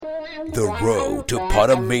The Road to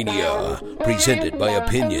Potomania, presented by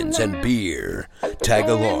Opinions and Beer. Tag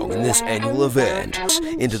along in this annual event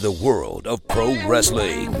into the world of pro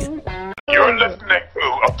wrestling. You're listening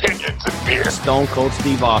to Opinions and Beer. Stone Cold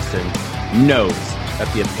Steve Austin knows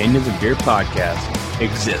that the Opinions and Beer podcast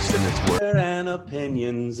exists in this world. And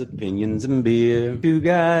opinions and beer. Two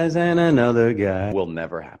guys and another guy. Will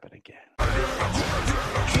never happen again.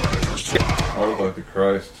 Oh, about the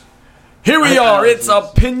Christ. Here we are, it's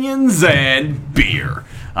Opinions and Beer.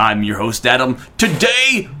 I'm your host, Adam.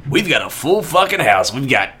 Today, we've got a full fucking house. We've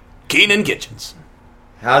got Keenan Kitchens.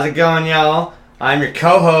 How's it going, y'all? I'm your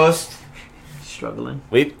co-host. Struggling.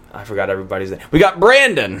 I forgot everybody's name. We got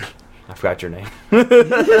Brandon. I forgot your name.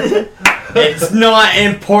 It's not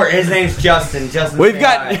important. His name's Justin. We've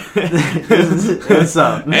got... What's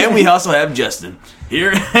up? And we also have Justin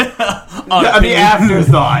here on The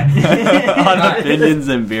afterthought. on Opinions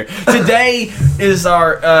and Beer. Today is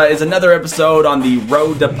is another episode on the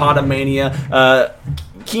Road to Potomania.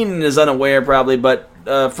 Keenan is unaware probably, but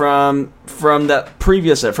from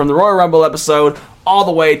the Royal Rumble episode all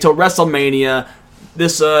the way to WrestleMania,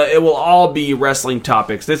 this it will all be wrestling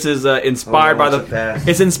topics. This is inspired by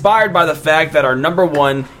the fact that our number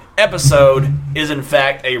one episode is in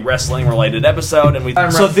fact a wrestling related episode,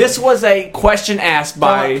 and so this was a question asked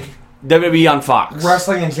by WWE on Fox.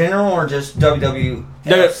 Wrestling in general, or just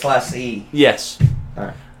WWF/E? Yes. All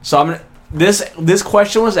right. So this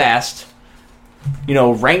question was asked.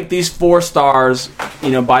 Rank these 4 stars,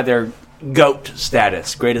 by their GOAT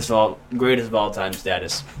status, greatest of all time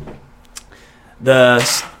status. The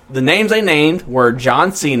names they named were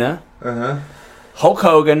John Cena, Hulk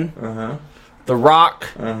Hogan, The Rock,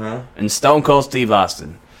 and Stone Cold Steve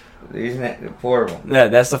Austin. These four of them. Yeah,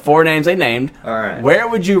 that's the 4 names they named. All right. Where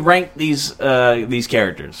would you rank these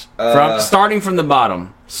characters? Starting from the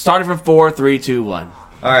bottom. Starting from 4, 3, 2, 1.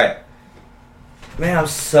 All right. Man, I'm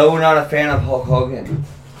so not a fan of Hulk Hogan.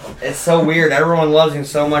 It's so weird. Everyone loves him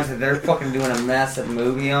so much that they're fucking doing a massive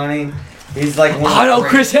movie on him. He's like one of the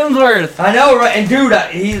Chris Hemsworth. I know, right? And dude,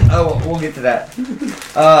 we'll get to that.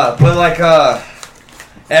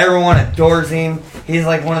 Everyone adores him. He's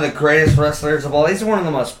like one of the greatest wrestlers of all. He's one of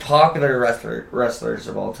the most popular wrestlers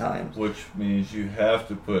of all time. Which means you have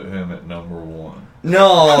to put him at number 1.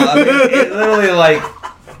 No, I mean, it literally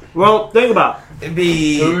Well, think about it. it'd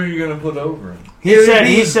be. Who are you going to put over him?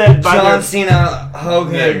 He said John Cena,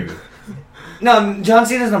 Hogan. Negative. No, John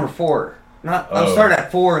Cena's number 4. I'm starting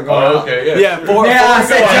at 4 and going up. Okay, yeah. 4. Yeah, I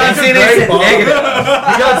said John Cena said negative.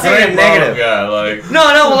 John Cena negative. Guy, No,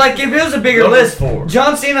 if it was a bigger Number list, 4.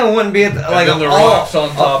 John Cena wouldn't be at the, and then the Rock's on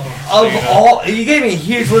top of Cena. all. You gave me a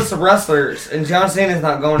huge list of wrestlers, and John Cena's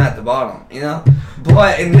not going at the bottom,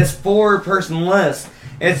 But in this 4-person list,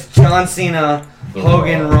 it's John Cena,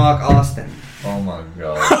 Hogan, Rock, Austin. Oh my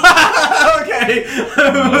god. Okay.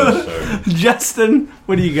 No, sir. Justin,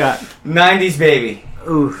 what do you got? 90s baby.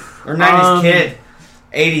 Oof. Or 90s kid.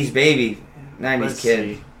 80s baby. 90s Let's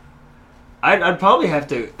kid. see. I'd probably have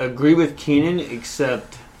to agree with Keenan,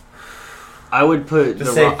 except I would put The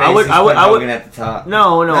the same Rock. face I would Hogan at the top.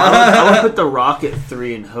 No. I would put the Rock at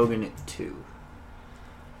 3 and Hogan at 2.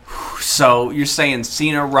 So you're saying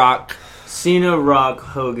Cena, Rock,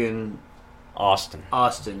 Hogan, Austin.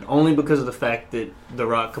 only because of the fact that the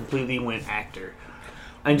Rock completely went actor.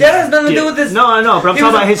 And That has nothing to do with this. No, I know, but I'm He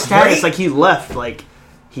talking was about his status. great- Like he left. Like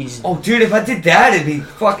he's. Oh, dude, if I did that, it'd be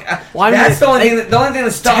fuck. Well, That's the only thing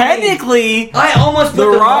that stopped me. Technically, I almost put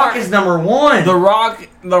The The Rock- Rock as number 1.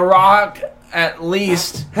 The Rock at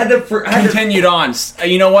least had to continued on.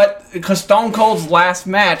 You know what? Because Stone Cold's last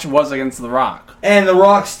match was against The Rock. and The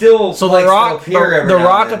Rock still. So likes The Rock, to appear every the now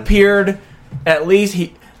Rock and then. appeared at least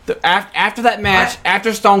after that match,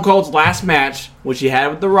 after Stone Cold's last match, which he had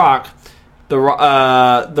with The Rock. The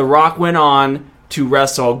Rock went on to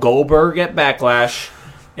wrestle Goldberg at Backlash,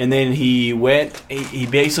 and then he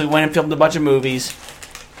basically went and filmed a bunch of movies,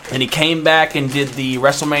 and he came back and did the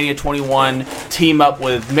WrestleMania 21 team up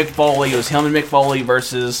with Mick Foley. It was him and Mick Foley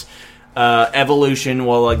versus Evolution.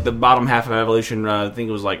 Well, like the bottom half of Evolution, I think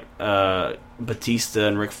it was like Batista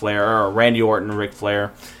and Ric Flair, or Randy Orton and Ric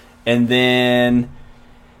Flair, and then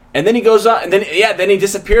he goes on, and then he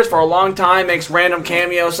disappears for a long time, makes random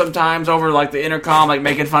cameos sometimes over like the intercom, like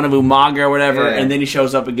making fun of Umaga or whatever, Yeah. and then he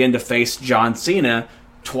shows up again to face John Cena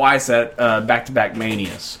twice at back-to-back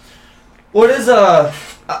Manias. What is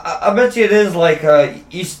I bet you it is like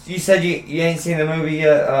you said you ain't seen the movie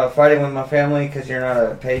yet, Fighting with My Family, because you're not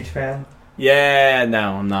a Paige fan. Yeah,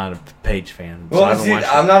 no, I'm not a Paige fan. So I Well, haven't see, watched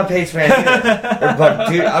it. I'm not a Paige fan either. But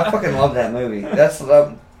dude, I fucking love that movie. That's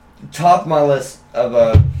top of my list of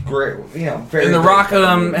great, very. And The great Rock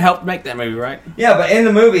fucking movie. helped make that movie, right? Yeah, but in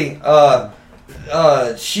the movie,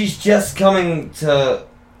 she's just coming to.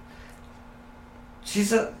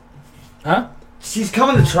 She's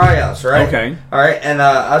coming to tryouts, right? Okay. All right, and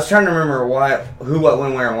I was trying to remember who, what,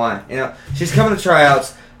 when, where, and why. She's coming to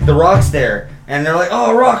tryouts. The Rock's there, and they're like,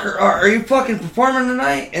 "Oh, Rock, are you fucking performing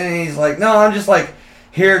tonight?" And he's like, "No, I'm just like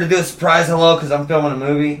here to do a surprise hello because I'm filming a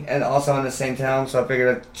movie and also in the same town, so I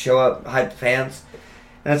figured I'd show up, hype the fans."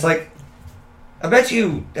 And it's like, I bet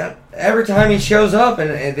you that every time he shows up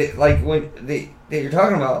and like when that you're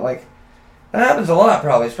talking about, like that happens a lot.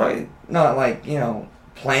 Probably it's probably not like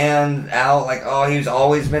planned out. Like, oh, he was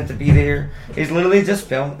always meant to be there. He's literally just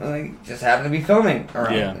just happened to be filming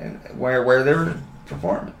around and where they were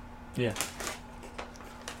performing. Yeah.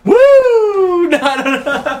 Woo!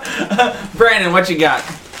 Brandon, what you got?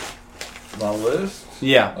 My list?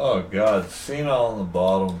 Yeah. Oh, God. Cena on the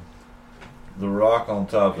bottom. The Rock on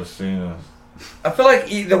top of Cena. I feel like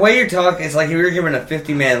the way you're talking, it's like if you were given a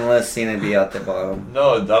 50-man list, Cena would be out the bottom.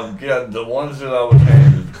 No, I'm getting the ones that I was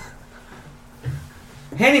handed.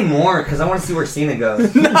 Hand him more, because I want to see where Cena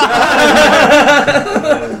goes.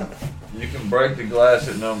 You can break the glass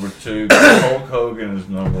at number 2. Hulk Hogan is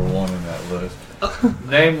number 1 in that list.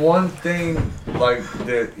 Name one thing like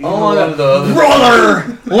that. One of the other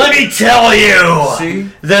Brother, let me tell you. See,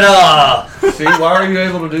 that see, why are you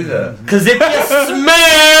able to do that? Because if you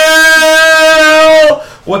smell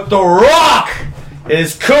what The Rock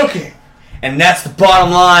is cooking, and that's the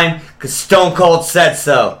bottom line, because Stone Cold said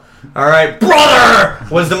so. All right, brother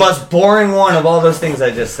was the most boring one of all those things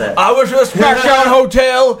I just said. I was at a SmackDown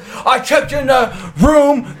hotel. I checked into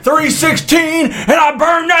room 316, and I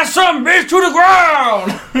burned that son bitch to the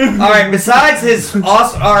ground. All right, besides his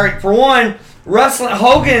awesome. All right, for one, wrestling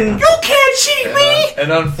Hogan. You can't cheat me.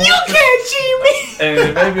 And unfortunately, You can't cheat me. and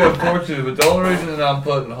it may be unfortunate, but the only reason that I'm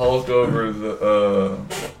putting Hulk over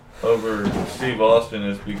Steve Austin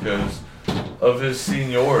is because of his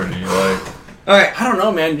seniority. Like, All right, I don't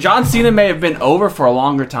know, man. John Cena may have been over for a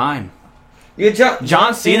longer time.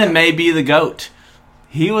 John Cena may be the GOAT.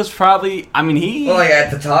 He was probably. I mean, Well, like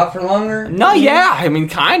at the top for longer. No, yeah. I mean,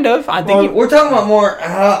 kind of. I think. We're talking about more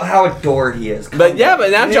how adored he is. But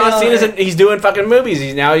now John Cena's he's doing fucking movies.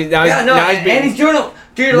 He's doing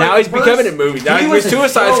now he's becoming a movie. Now he's with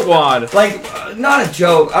Suicide Squad. Like, not a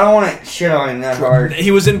joke. I don't want to shit on him that hard.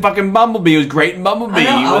 He was in fucking Bumblebee. He was great in Bumblebee.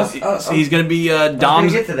 He's gonna be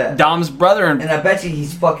Dom's brother. And I bet you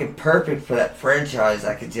he's fucking perfect for that franchise.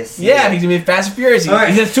 I could just see. Yeah, he's gonna be Fast and Furious.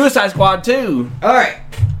 He's in Suicide Squad too. All right.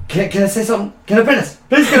 Can I say something? Can I finish?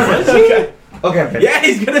 Please can I finish? Okay, I'm finished. Yeah,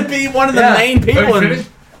 he's gonna be one of the main people in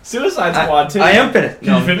Suicide Squad too. I am finished.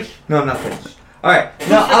 can you finish? No, I'm not finished. Alright,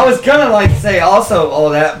 now I was gonna say also all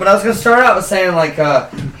that, but I was gonna start out with saying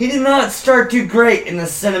he did not start too great in the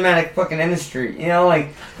cinematic fucking industry. The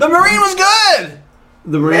Marine was good!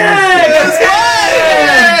 The Marine.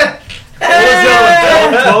 Yeah,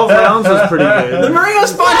 12 rounds was pretty good. The Marine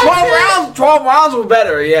was fun. 12 rounds was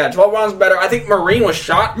better. Yeah, 12 rounds was better. I think Marine was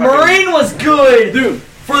shot. Marine was good, Dude.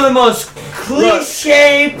 for the most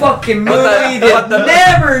cliche fucking movie that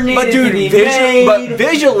never needed to be made. But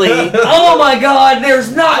visually, oh my God,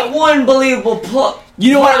 there's not one believable plot.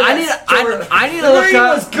 You know what? I need to look Marine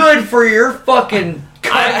up. was good for your fucking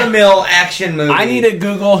cut-of-the-mill action movie. I need to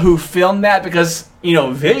Google who filmed that because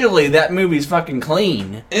visually that movie's fucking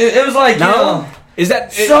clean. It was like Is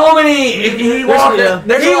that so many? He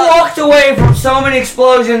walked away from so many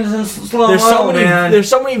explosions and slow mo. There's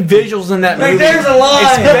so many visuals in that movie. There's a line,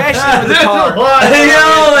 especially with the car.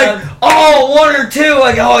 One or two.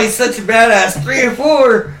 Like, oh, he's such a badass. 3 or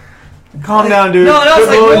 4. Calm down, dude. No, that was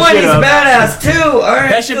Quit like blowing 1. shit He's up. badass. 2. All right,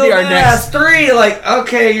 That should be our next. 3. Like,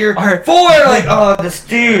 okay, you're 4. Like, oh, this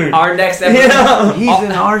dude. Our next episode. He's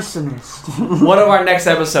an arsonist. One of our next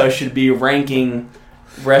episodes should be ranking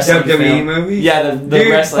wrestling WWE movies. Yeah, the Dude,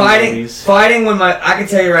 wrestling movies. Fighting when I can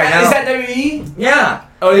tell you right now. Is that WWE? Yeah.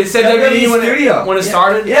 Oh, it said WWE when it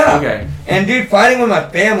started? Yeah. Okay. And dude, Fighting with My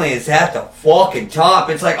Family is at the fucking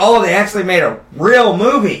top. It's like, oh, they actually made a real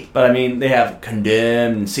movie. But I mean, they have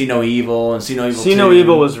Condemned and See No Evil and See No Evil 2. See No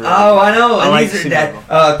Evil was really Oh, I know. I And like these are See that.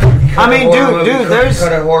 No dude, there's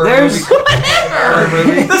Whatever.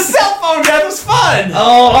 The cell phone death was fun.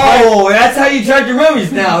 Oh, that's how you judge your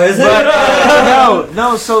movies now, is it?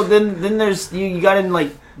 no. So then there's you got in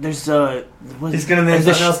there's He's gonna make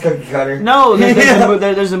something else, Cookie Cutter. No,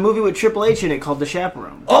 there's a movie with Triple H in it called The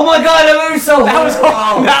Chaperone. Oh my God, that movie's so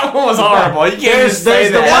horrible. That one was horrible. You can't just say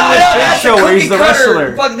there's the that. one with Big Show where he's the Cookie Cutter.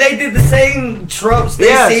 wrestler. Fuck, they did the same tropes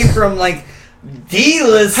they've seen from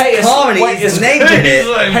D-list Hey, comedies, and they did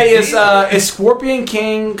it. Hey, is Scorpion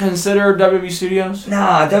King considered WWE Studios?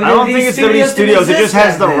 Nah, WWE I don't think it's WWE Studios. It just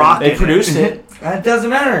has The Rock. They produced it. That doesn't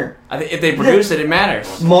matter. I think if they produced it, it matters.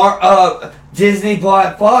 Disney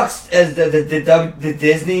bought Fox. Did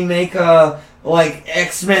Disney make like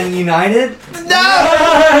X-Men United?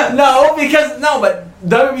 No, but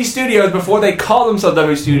WWE Studios, before they called themselves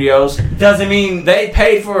WWE Studios, Doesn't mean they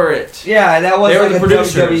paid for it. Yeah, that was They were like the a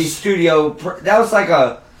producers. WWE studio. That was like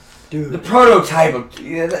the prototype of.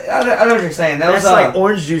 Yeah, I know what you're saying. That's like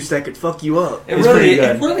orange juice that could fuck you up. It It's really, pretty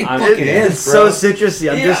good. it really I'm- fucking is, It's bro. so citrusy.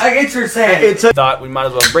 I get what you're saying. It took. Thought we might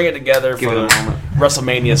as well bring it together Give for it a moment.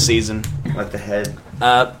 WrestleMania season. What the head?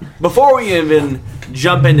 Before we even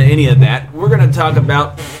jump into any of that, we're going to talk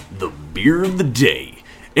about the beer of the day.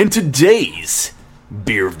 And today's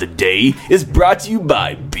beer of the day is brought to you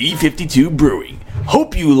by B52 Brewing.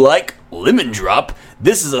 Hope you like Lemon Drop.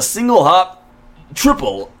 This is a single hop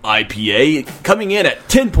triple IPA coming in at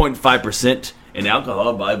 10.5% in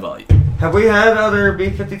alcohol by volume. Have we had other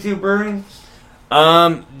B52 brewings?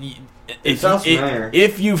 sounds familiar.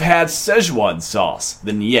 If you've had Szechuan sauce,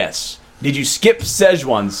 then yes. Did you skip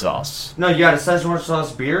Szechuan sauce? No, you got a Szechuan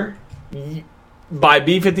sauce beer? By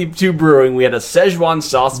B52 Brewing, we had a Szechuan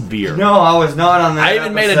sauce beer. No, I was not on that. I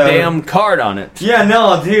even made a episode. damn card on it. Yeah,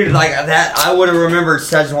 no, dude, like that. I would have remembered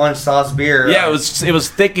Szechuan sauce beer. Yeah, it was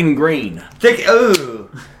thick and green. Thick. Ooh,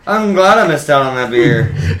 I'm glad I missed out on that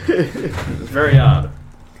beer. Very odd.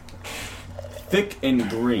 Thick and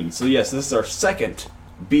green. So yes, this is our second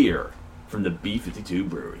beer from the B52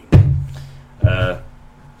 Brewing.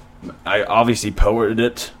 I obviously poured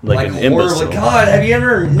it like an imbecile. God, have you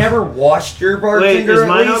never washed your Wait, bartender? is at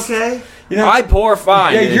mine least? okay? You know, I pour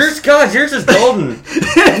fine. yeah, It's- yours is golden.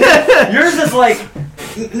 Yours is like,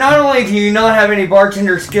 not only do you not have any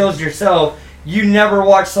bartender skills yourself, you never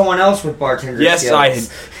watch someone else with bartender Yes,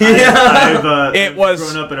 skills. I. Yeah. It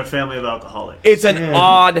was- grown up in a family of alcoholics. It's an Yeah.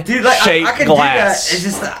 odd Dude, like shaped I could glass. do that.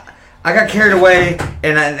 It's just I got carried away,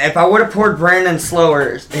 and if I would have poured Brandon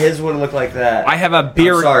slower, his would have looked like that. I have a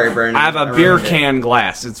beer. I'm sorry, Brandon. I have a I beer ruined it. can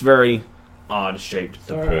glass. It's very odd shaped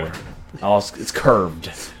to pour. It's curved.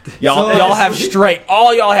 Y'all have straight.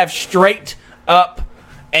 All y'all have straight up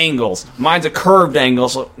angles. Mine's a curved angle,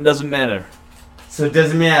 so it doesn't matter. So it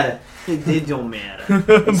doesn't matter. It don't matter.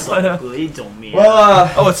 But, It don't matter.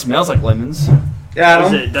 Well, oh, it smells like lemons.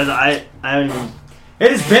 Adam, I don't even.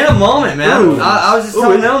 it has been a moment, man. Ooh. I was just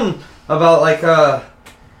telling them about like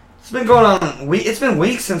it's been going on. It's been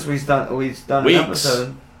weeks since we've done Weeks. an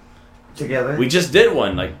episode together. We just did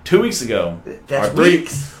one like 2 weeks ago. That's Or 3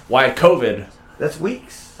 weeks. Why COVID? That's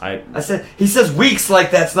weeks. I said he says weeks like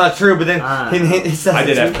that's not true, but then he says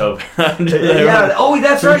did have it's- COVID. Yeah. Oh,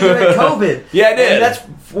 that's right. You had COVID. Yeah, I did. And that's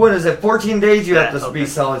what is it? 14 days you have to Yeah, be okay.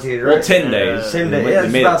 solitude, right? Well, 10 days. 10 They days. Yeah,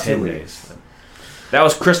 it's made about it 10 2 days. That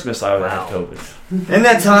was Christmas. I would have Wow. COVID. In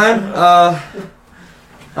that time,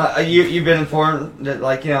 you've been informed that,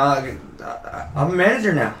 like, you know, I'm a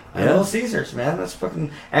manager now at Yeah. Little Caesars, man. That's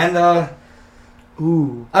fucking and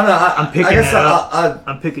Ooh. I don't know. I'm picking I guess it up. I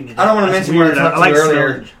I'm picking it. don't want to That's mention what I weird. talked to like you earlier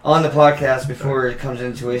smelling. on the podcast before it comes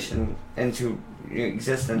into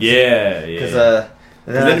existence. Yeah, Because yeah.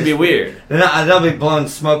 then Then it'd be weird. they'll be blowing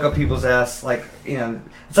smoke up people's ass. Like, you know,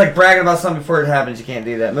 it's like bragging about something before it happens. You can't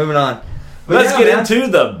do that. Moving on. But Let's yeah, get man. into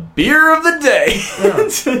the beer of the day.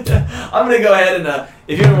 I'm gonna go ahead and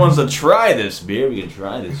if anyone wants to try this beer, we can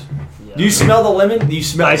try this. Do you smell the lemon? Do you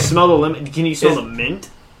smell? I smell the lemon. Can you smell Is- the mint?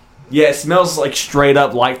 Yeah, it smells like straight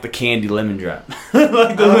up like the candy lemon drop.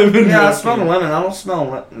 Like the lemon Yeah, I drop smell the candy. lemon. I don't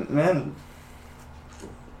smell man.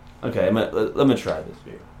 Okay, let me try this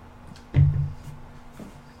beer.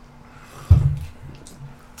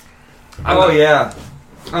 Oh yeah,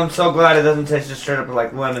 I'm so glad it doesn't taste just straight up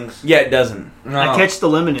like lemons. Yeah, it doesn't. No. I catch the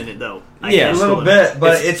lemon in it though. I Yeah, catch a the little lemon. bit,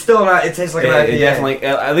 but it's still not. It tastes like an It IPA. definitely.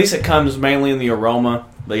 At least it comes mainly in the aroma.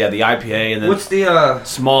 But yeah, the IPA and then What's the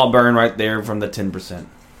small burn right there from the 10%.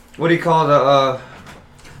 what do you call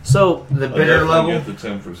So the I bitter definitely level, get the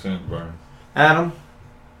 10% burn. Adam?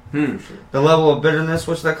 The level of bitterness.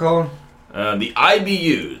 What's that called? The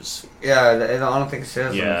IBUs. Yeah, I don't think it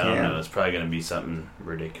says. Yeah, I on the don't can. know. It's probably going to be something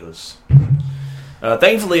ridiculous.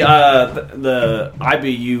 Thankfully, the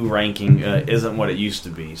IBU ranking isn't what it used to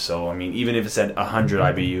be. So, I mean, even if it said 100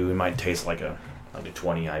 IBU, it might taste like a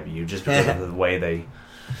 20 IBU just because of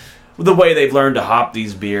the way they've learned to hop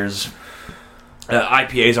these beers.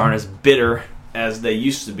 IPAs aren't as bitter as they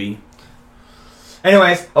used to be.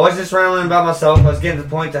 Anyways, I was just rambling about myself. I was getting to the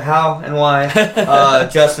point to how and why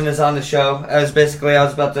Justin is on the show. I was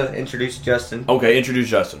about to introduce Justin. Okay, introduce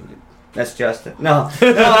Justin. That's Justin. No.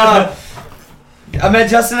 I met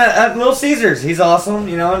Justin at Little Caesars. He's awesome,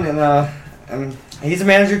 you know, and he's a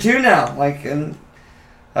manager too now. Like, and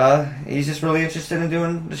he's just really interested in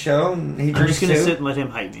doing the show. And he I'm drinks just gonna too. sit and let him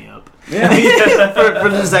hype me up. Yeah. for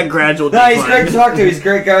just that gradual. No, he's decline. great to talk to. He's a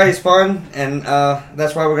great guy. He's fun, and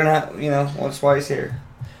that's why we're gonna have, you know, that's why he's here.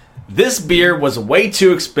 This beer was way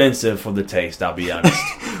too expensive for the taste, I'll be honest.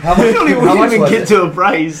 How much? We don't even, how much was get it? to a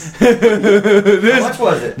price. How much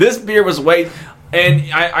was it? This beer was way...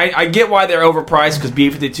 And I get why they're overpriced, because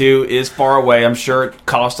B-52 is far away. I'm sure it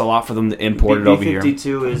cost a lot for them to import it over here.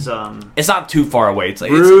 B-52 is It's not too far away. It's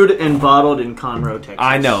brewed and bottled in Conroe, Texas.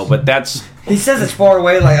 I know, but that's... He says it's far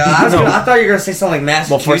away. Like I thought you were gonna say something like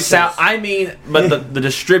Well, Massachusetts. for South... I mean, but the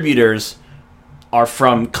distributors are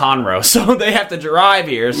from Conroe, so they have to drive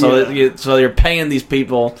here, so so you're paying these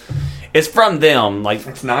people... It's from them, like...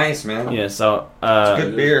 It's nice, man. Yeah, so... It's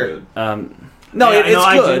good beer. No, Yeah,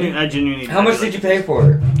 it's good. I genuinely. How much did you pay for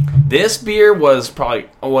it? This beer was probably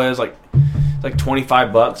like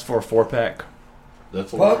 $25 for a 4-pack.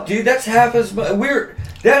 That's a Well, lot. dude, that's half as much.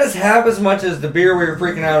 That is half as much as the beer we were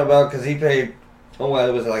freaking out about because he paid. Oh,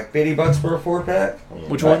 what was it, like $50 for a 4-pack?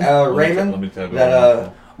 Which one? Raymond. Let me tell you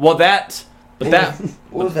That Well, that, but that,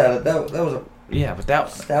 what was that? That was a yeah, but that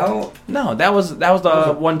stout. no, that was the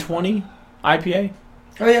 120 IPA.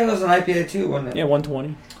 Oh yeah, that was an IPA too, wasn't it? Yeah,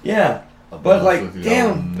 120. Yeah, I'll be but honest like, with you, damn,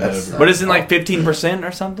 I'll that's never- But it's in like 15%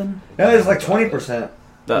 or something. that is like 20%.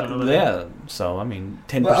 Yeah, so I mean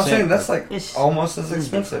 10%. But I'm saying that's like It's- almost as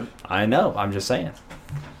expensive. I know. I'm just saying.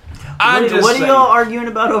 What are y'all arguing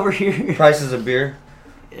about over here? Prices of beer.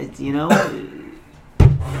 It's, you know,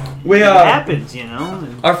 We it happens. You know.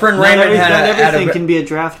 our friend Not Raymond had everything a. can be a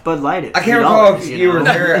draft Bud Light. I can't recall if $3, you were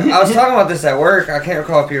know? there. I was talking about this at work. I can't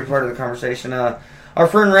recall if you were part of the conversation. Our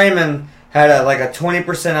friend Raymond had a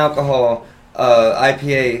 20% alcohol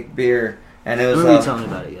IPA beer, and it was Remember you telling me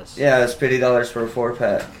about it? Yes. yeah, it's $50 for a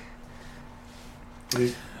 4-pack.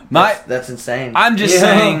 That's insane. I'm just Yeah.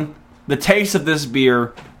 saying the taste of this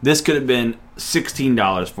beer. This could have been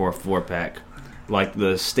 $16 for a 4-pack, like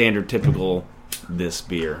the standard typical this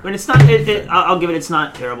beer. But it's not. I'll give it. It's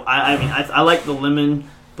not terrible. I mean, I like the lemon,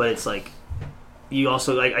 but it's like you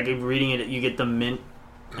also like. I keep reading it. You get the mint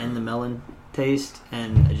and the melon taste,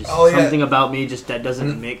 and just something about me just that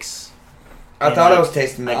doesn't mix. I thought I was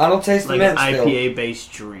tasting. I don't taste the like mint an still, IPA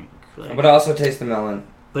based drink. Like, but I also taste the melon.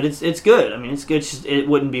 but it's good. I mean, it's good. It's just, it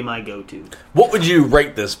wouldn't be my go-to. What would you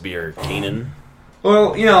rate this beer, Keenan?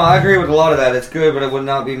 Well, you know, I agree with a lot of that. It's good, but it would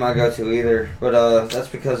not be my go-to either. But that's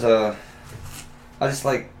because I just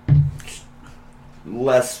like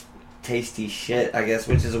less tasty shit, I guess,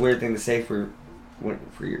 which is a weird thing to say for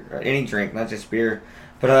your any drink, not just beer.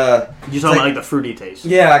 But You're talking about like the fruity taste.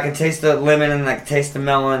 yeah, I can taste the lemon and I can taste the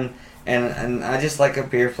melon, and I just like a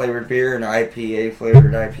beer flavored beer and an IPA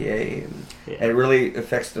flavored IPA. And Yeah. it really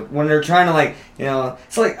affects when they're trying to, like, you know,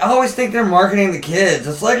 it's like I always think they're marketing the kids.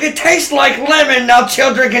 It's like it tastes like lemon, now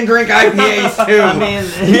children can drink IPAs too. I mean,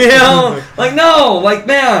 You know, like no, like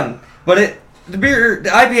man, but the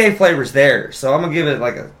IPA flavor's there, so I'm gonna give it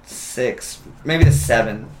like a 6, maybe a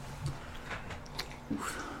 7.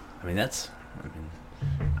 I mean,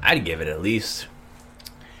 I'd give it at least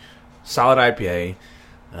solid IPA.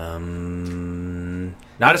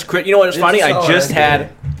 Not as crit. You know what? It's It's funny. a I solid just IPA.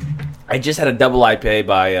 had a double IPA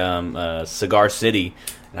by Cigar City,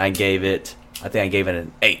 and I think I gave it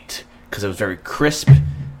an 8 because it was very crisp,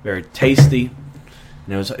 very tasty,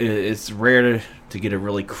 and it's rare to get a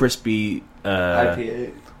really crispy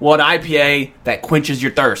IPA. Well, an IPA that quenches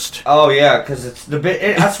your thirst. Oh yeah, because it's the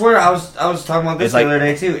bit. I swear, I was talking about this It's the like- other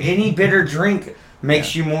day too. Any bitter drink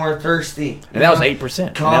makes you more thirsty. And that was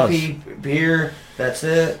 8%. Coffee, beer. That's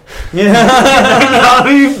it. Yeah.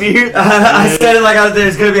 coffee, beer. I said it like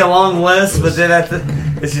there's gonna be a long list, but then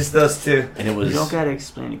it's just those two. And it You was don't gotta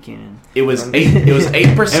explain it, Kenan. it was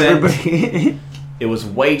 8%. Everybody. It was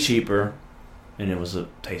way cheaper, and it was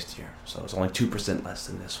tastier. So it was only 2% less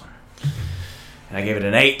than this one. And I gave it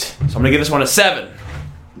an 8. So I'm going to give this one a 7.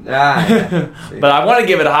 Yeah. But I want to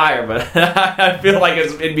give it higher, but I feel like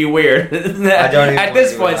it'd be weird. don't even At wanna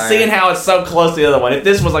this give point, it higher. seeing how it's so close to the other one, if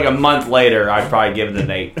this was like a month later, I'd probably give it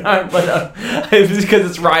an 8. But it's because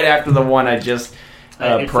it's right after the one I just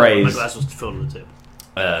My praised. glass was filled to the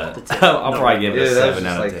tip. I'll probably give it a Yeah, that was 7 just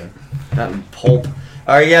out of like- 10. Not pulp.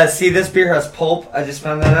 All right, yeah. See, this beer has pulp. I just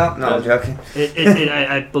found that out. No, I'm joking.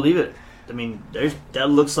 I believe it. I mean, that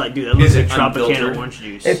looks like Is it Tropicana unfiltered? orange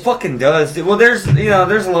juice. It fucking does. Dude. Well, there's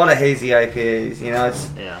a lot of hazy IPAs. You know,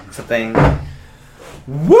 it's a thing.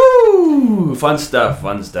 Woo! Fun stuff.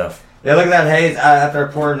 Yeah, look at that haze after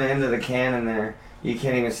I poured it into the can in there. You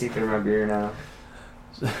can't even see through my beer now.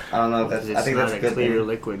 I don't know if that's. It's I think not that's a a good clear thing.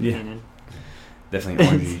 liquid, Yeah. Kenan.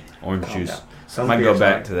 Definitely orange Calm juice. down. Some Might go beers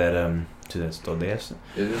back are. to that Stodest.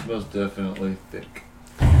 It is most definitely thick.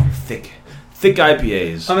 Thick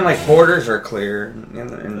IPAs. I mean, like porters are clear,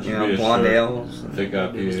 and you know, Be a blonde shirt. ales. Thick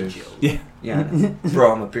IPAs. Yeah,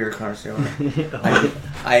 bro, I'm a beer connoisseur.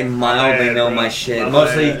 I mildly know my shit.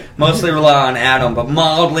 Mostly rely on Adam, but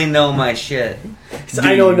mildly know my shit.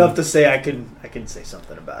 I know enough to say I can say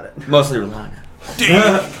something about it. Mostly rely on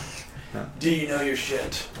Adam. Do you know your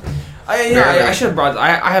shit? I should have brought.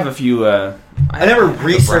 I have a few. I never have a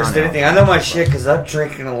researched brown anything. ale. I know my shit because I'm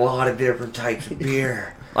drinking a lot of different types of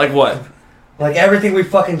beer. Like what? Like everything we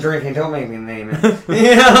fucking drink, and don't make me name it.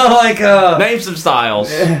 You know, like Name some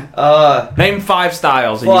styles. fuck. Name 5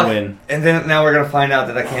 styles and you win. And then now we're gonna find out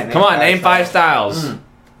that I can't. Come on, name 5 styles. All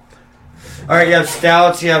right, you have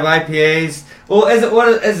stouts, you have IPAs. Well, is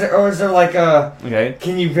there like Okay.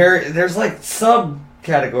 Can you vary? There's like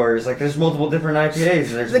subcategories. Like there's multiple different IPAs.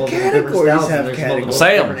 And there's The multiple different categories stouts. have And there's categories. multiple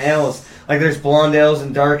Say 'em. different ales. Like there's blonde ales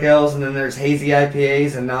and dark ales, and then there's hazy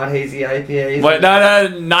IPAs and not hazy IPAs. What? No,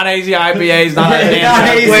 not hazy IPAs. Not Not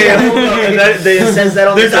hazy. Wait, hold on. It says that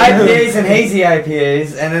on There's the side. IPAs and hazy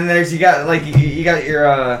IPAs, and then there's you got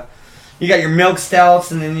your milk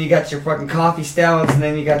stouts, and then you got your fucking coffee stouts, and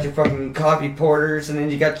then you got your fucking coffee porters, and then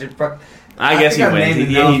you got your fucking. I guess he think I wins. named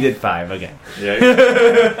He enough. did 5. Okay.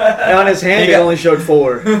 Yeah. On his hand, You it got- only showed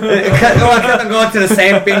 4. I'm going to the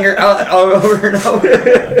same finger over and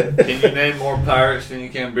over. Can you name more pirates than you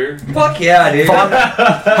can beer? Fuck yeah, dude.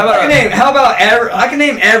 I can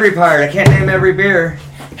name every pirate. I can't name every beer.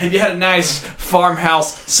 Have you had a nice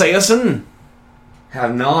farmhouse Sayerson?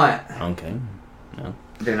 Have not. Okay.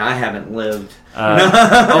 Then I haven't lived.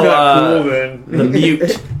 Cool, man.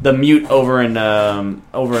 The mute over in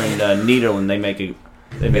Nederland, they make a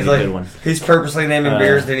He's good one. He's purposely naming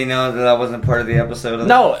beers. Did he know that I wasn't part of the episode?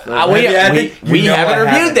 No, we haven't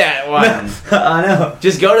reviewed that one. I know.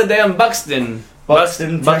 Just go to them Buxton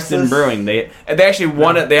Texas. Brewing. They actually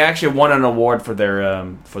won it. They actually won an award for their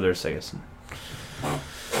Sayerson.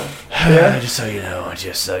 Yeah. Just so you know,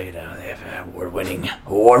 they have an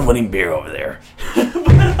award-winning beer over there.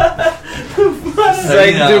 It's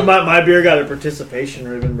like, dude, my beer got a participation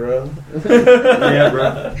ribbon, bro. Yeah,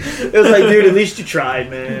 bro. It was like, dude, at least you tried,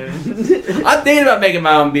 man. I'm thinking about making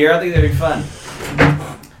my own beer. I think that'd be fun.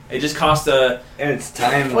 It just costs a. And it's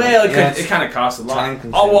time. Well, yeah, it kind of costs a lot.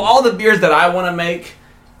 time-consuming. All the beers that I want to make,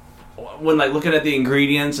 when like looking at the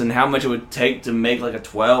ingredients and how much it would take to make like a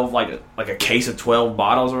 12, like a case of 12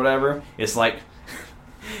 bottles or whatever, it's like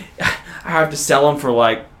I have to sell them for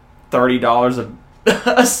like $30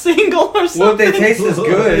 a single or something. Well, if they taste as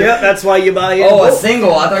good. Yeah, that's why you buy it. Oh, a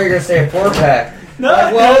single. I thought you were gonna say a 4-pack. No,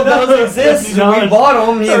 Like, well, no, those exist. We $50. bought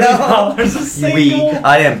them. You know. $30 a single.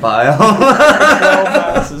 I didn't buy them.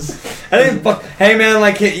 I didn't. Hey man,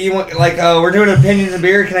 like you want, like we're doing opinions of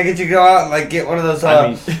beer. Can I get you to go out and like get one of those I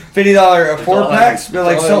mean, $50 4-packs? But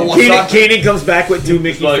like so. Keenan comes back with 2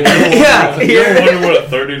 Mickey. Like, Yeah, you here. wonder what a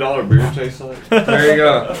 $30 beer tastes like? There you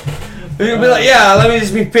go. You'll be like, yeah, let me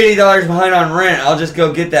just be $50 behind on rent. I'll just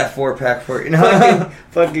go get that 4-pack for you. You know?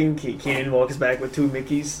 Fucking Keenan walks back with 2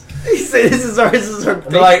 Mickeys. He said, "This is our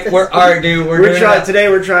But like, all right, dude. We're doing today.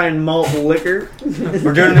 We're trying malt liquor.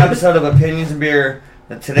 We're doing an episode of opinions of beer.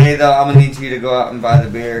 And today, though, I'm gonna need you to go out and buy the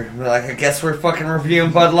beer. Be like, I guess we're fucking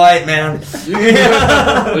reviewing Bud Light, man. But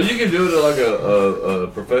you can do it at like a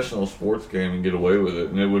professional sports game and get away with it,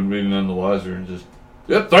 and it wouldn't be none the wiser. And just,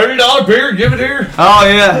 yep, $30 beer, give it here. Oh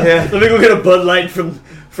yeah, yeah. Let me go get a Bud Light from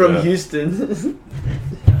Yeah. Houston.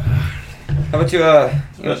 How about you?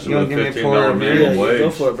 Especially You want with to give me a $15 pour of beer. beer? Minimum wage. Go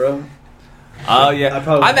for it, bro. Oh yeah,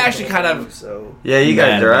 probably I'm actually kind of. So Yeah, you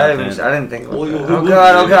Mad gotta drive. about that. I didn't think. Well, Oh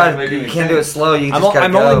god, make you any can't do it sense. slow. You just gotta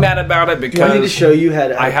I'm go. only mad about it do I need to because show you how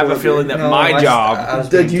to? I have a feeling that No, my I job, was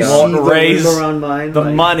Did being you dumb. see won't the raise room around mine? the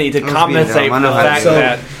Like, money to I was being compensate dumb. I for know the how to fact do it.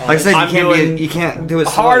 that Like I said, I'm doing you can't do it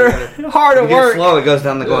slow. harder You to get it work. slow, it goes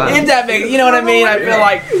down the glass. Isn't that big? You know what I mean? I feel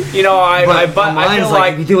like I Mine's feel like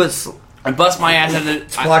like if you do it slow. I bust my ass at a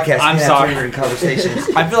Podcast. I'm yeah, sorry. in conversations.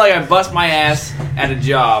 I feel like I bust my ass at a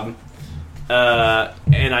job,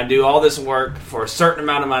 and I do all this work for a certain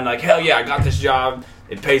amount of money. Like, hell yeah, I got this job.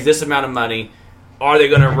 It pays this amount of money. Are they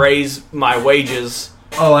going to raise my wages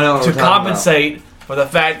Oh, I know. What to we're talking compensate for the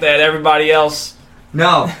fact that everybody else? about.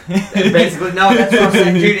 No, basically no. That's what I'm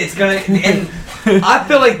saying, dude. It's gonna. And I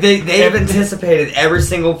feel like they've anticipated every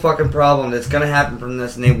single fucking problem that's gonna happen from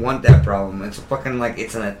this, and they want that problem. It's fucking like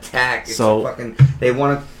it's an attack. It's they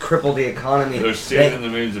want to cripple the economy. They're seizing the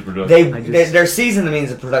means of production. They're seizing the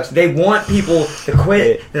means of production. They want people to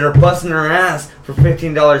quit that are busting their ass for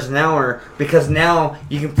 $15 an hour because now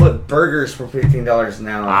you can flip burgers for $15 an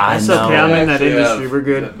hour. That's okay. I'm in that industry. We're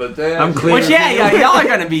good. But I'm clear. Which y'all are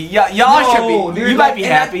gonna be. Y'all should be. You might be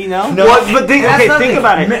happy, no? But think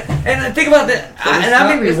about it. And think about that. And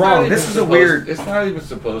I may be wrong. This is a weird. It's not even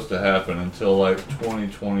supposed to happen until like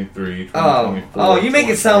 2023, 2024. Oh, you make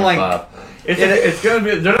it sound like it's gonna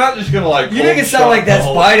be. They're not just gonna like. You make it sound like that's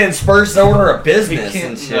Biden's first order of business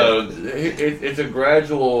and shit. No, it's a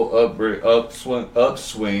gradual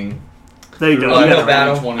upswing. There you go.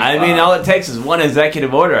 I mean, all it takes is one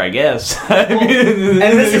executive order, I guess. And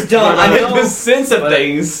this is dumb. I know the sense of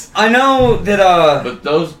things. I know that. But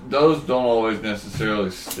those don't always necessarily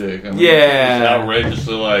stick. I mean, yeah. It's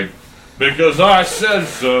outrageously like. Because I said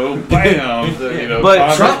so, bam!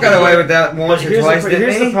 But Trump got away with that once or twice, didn't he?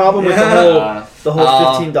 Here's the problem with the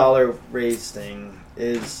whole $15 raise thing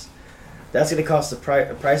is that's going to cost the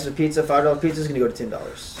price of a pizza. $5 pizza is going to go to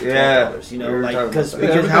 $10. Yeah, $12, you know, like because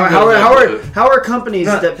how are companies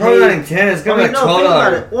that pay not in 10? It's going to be like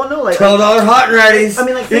 $12. Well, no, like $12 hot and ready's. I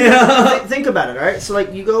mean, like think about it, all right? So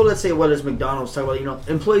like you go, let's say, what is McDonald's talk about?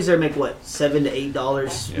 Employees there make what $7 to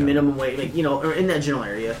 $8 minimum wage, like or in that general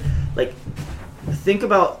area. Like, think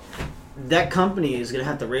about that company is going to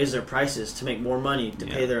have to raise their prices to make more money to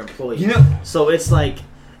pay their employees. So it's like,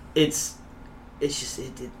 it's just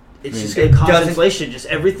going to cause inflation. Just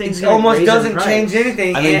everything's going to almost doesn't change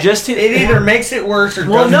anything. I mean, it either makes it worse or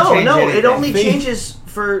doesn't change anything. It only changes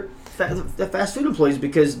for the fast food employees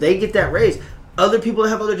because they get that raise. Other people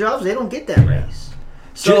that have other jobs, they don't get that raise.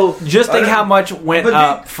 So just think how much went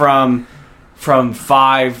up from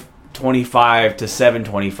 $5.25 to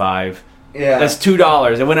 $7.25. Yeah, that's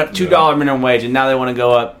 $2. It went up $2 minimum wage, and now they want to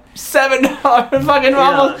go up $7. Fucking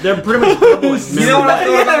almost. They're pretty much doubling.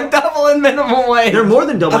 They're doubling minimum wage. They're more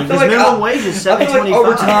than doubling because minimum wage is $7.25. I feel like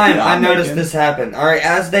over time, I noticed this happen. All right,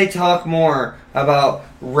 as they talk more about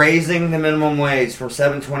raising the minimum wage from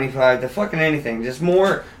 $7.25 to fucking anything, just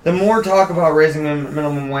more. The more talk about raising the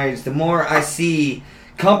minimum wage, the more I see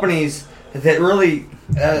companies that really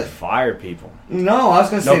fire people. No, I was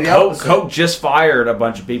going to say the opposite. Coke just fired a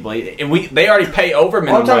bunch of people, and they already pay over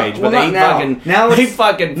minimum wage, but they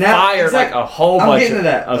fucking fired like a whole bunch. I'm getting to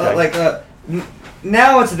that. Okay.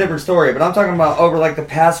 Now it's a different story, but I'm talking about over like the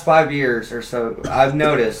past 5 years or so. I've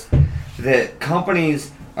noticed that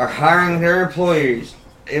companies are hiring their employees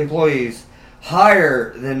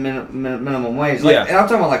higher than minimum wage. And I'm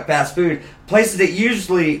talking about like fast food places that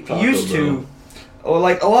usually used to. Or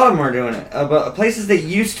like a lot of them are doing it, but places that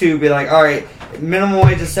used to be like, all right, minimum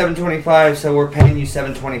wage is $7.25, so we're paying you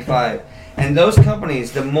 $7.25. And those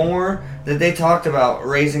companies, the more that they talked about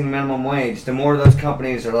raising minimum wage, the more those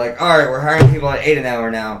companies are like, all right, we're hiring people at $8 an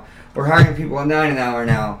hour now. We're hiring people at $9 an hour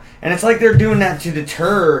now. And it's like they're doing that to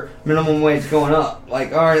deter minimum wage going up.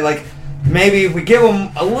 Like, all right, like maybe if we give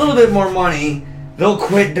them a little bit more money, they'll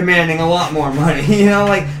quit demanding a lot more money.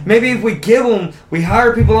 Like maybe if we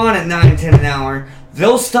hire people on at $9, $10 an hour,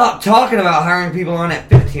 they'll stop talking about hiring people on at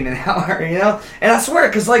 $15 an hour. And I swear,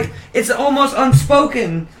 because like it's almost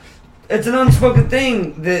unspoken. It's an unspoken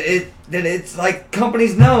thing that it's like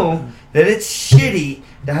companies know that it's shitty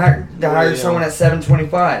to hire someone at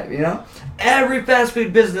 $7.25. Every fast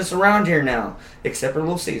food business around here now, except for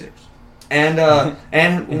Little Caesars and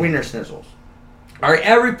Wiener Schnitzels. All right,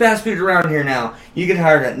 every fast food around here now, you get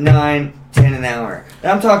hired at $9, $10 an hour.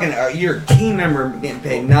 And I'm talking, you're a team member getting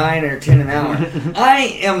paid $9 or $10 an hour.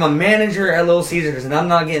 I am a manager at Little Caesars, and I'm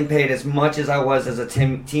not getting paid as much as I was as a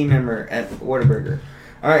team member at Whataburger.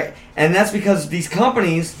 All right, and that's because these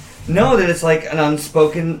companies know that it's like an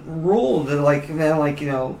unspoken rule that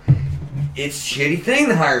it's a shitty thing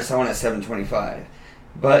to hire someone at $7.25,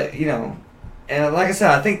 but and like I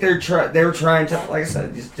said, I think they were trying to, like I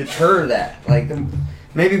said, just deter that. Like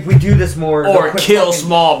maybe if we do this more, or kill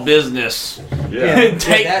small business. Yeah,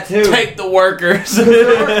 take the workers.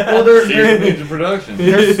 They're means of production.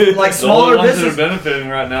 There's like smaller ones businesses that are benefiting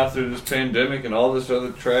right now through this pandemic and all this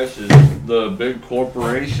other trash is the big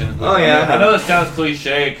corporations. Oh yeah, I know it sounds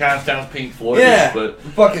cliche. It kind of sounds Pink Floyd. Yeah, but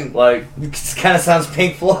fucking like it kind of sounds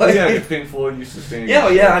Pink Floyd. Yeah, Pink Floyd used to sing. Yeah,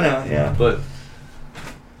 I know. Yeah, but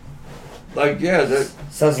that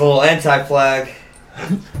sounds a little anti-flag.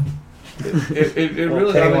 It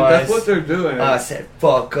really, that's what they're doing. I said,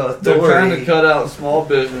 fuck authority. They're trying to cut out small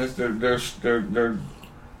business. They're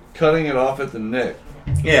cutting it off at the neck.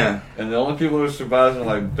 Yeah. And the only people who are surviving are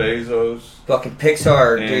like Bezos. Fucking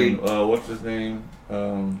Pixar, And, dude. what's his name?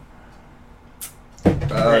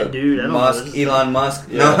 That dude, I don't Musk, know. Elon Musk.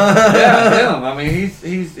 Yeah. Yeah, him. I mean,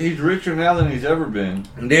 he's richer now than he's ever been.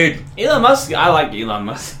 Dude. Elon Musk. I like Elon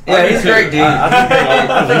Musk. Yeah, he's a great dude.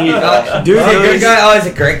 I think he's awesome. Dude, he's a good guy. Oh,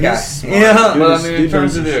 he's a great guy. Yeah. But I mean, in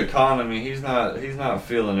terms of the economy, he's not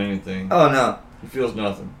feeling anything. Oh, no. He feels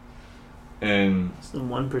nothing. And It's the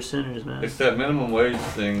 1%ers, man. it's that minimum wage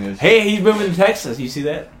thing. Is, Hey, he's moving to Texas. You see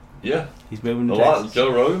that? yeah, He's moving to a lot. Texas.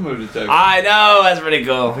 Joe Rogan moved to Texas. I know. That's pretty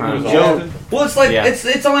cool. I think it was Joe- Austin, Well, it's like, Yeah.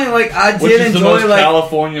 it's only like, I which did is the enjoy, most like,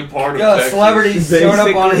 California part of yeah, Texas. celebrities showed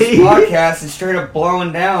up on his Basically. podcast and straight up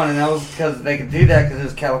blowing down, and that was because they could do that because it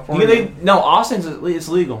was California. No, Austin's it's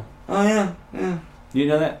legal. Oh, yeah, yeah. You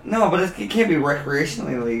know that? No, but it can't be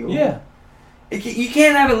recreationally legal. Yeah. You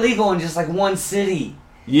can't have it legal in just like one city.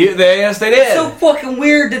 Yes, they did. It's so fucking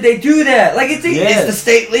weird that they do that. Like, is the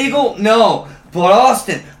state legal? No. But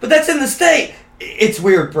Austin. But that's in the state. It's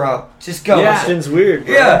weird, bro. Just go. Yeah. Austin's weird,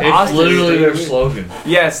 bro. Yeah. It's Austin literally is their weird. slogan.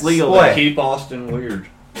 Yeah, it's legal. What? Keep Austin weird.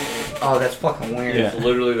 Oh, that's fucking weird. Yeah. It's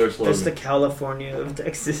literally their slogan. That's the California of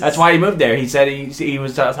Texas. That's why he moved there. He said he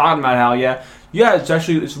was talking about how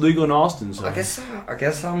it's legal in Austin. So. I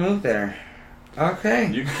guess I'll move there. Okay.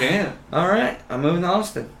 You can't. All right. I'm moving to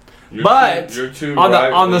Austin. You're too on the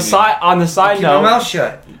right-leaning. side Keep my note, mouth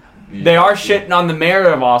shut. they are shitting on the mayor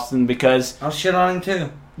of Austin because I'll shit on him too.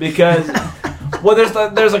 well,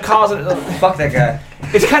 there's a cause. Fuck that guy.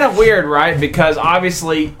 It's kind of weird, right? Because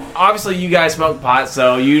obviously you guys smoke pot,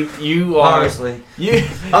 so you are Obviously.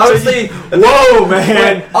 Obviously, whoa,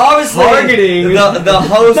 man. Obviously, Targeting. the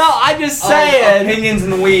host. No, I'm just saying. Opinions in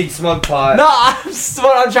the weed smoke pot. No,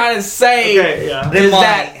 what I'm trying to say Okay,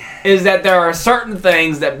 yeah. is that there are certain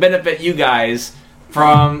things that benefit you guys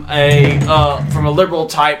from a liberal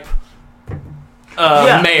type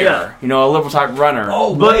mayor, yeah. you know, a liberal type runner.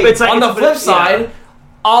 Oh, But wait. it's like, On the flip side,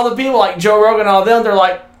 all the people like Joe Rogan and all them, they're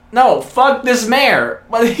like, no, fuck this mayor.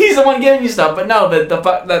 But he's the one giving you stuff. But no,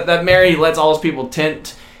 that mayor, he lets all those people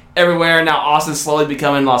tent everywhere. Now Austin's slowly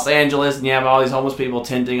becoming Los Angeles, and you have all these homeless people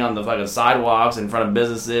tenting on the fucking sidewalks in front of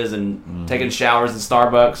businesses and taking showers in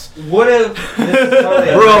Starbucks. What if?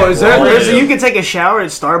 Bro, is there you can take a shower at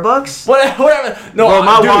Starbucks? Whatever. No, Bro,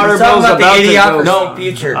 my dude, water Talking bill's about about the to go. idiocracy No.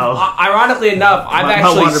 future. Oh. Ironically enough, I've My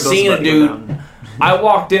actually water bill's seen about a to dude. go down. I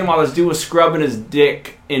walked in while this dude was scrubbing his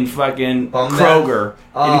dick in fucking Bum Kroger.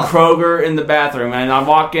 Oh. In Kroger in the bathroom. And I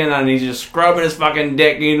walk in and he's just scrubbing his fucking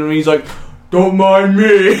dick. And he's like, don't mind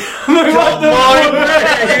me. I'm like, what the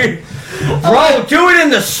fuck? Bro, do it in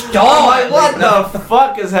the stall. What the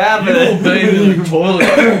fuck is You will happening? bathe in your toilet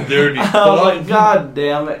like dirty. I was like, God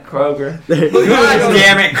damn it, Kroger. God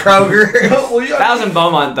damn it, Kroger. Well, yeah, That was in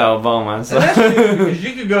Beaumont, though. Beaumont. So. because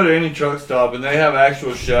you could go to any truck stop and they have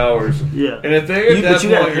actual showers. Yeah. And if they're at But that you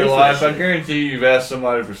gotta point in your pay for life, that I shit. guarantee you've asked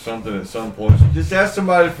somebody for something at some point. So just ask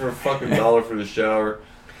somebody for a fucking $1 for the shower.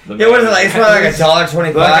 Yeah, what is it like? It's probably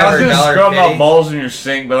like $1.25 Like, I or was gonna scrub my $1.50. balls in your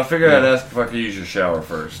sink, but I figured I'd ask if I could use your shower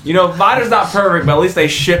first. You know, Vida's not perfect, but at least they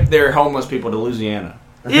ship their homeless people to Louisiana.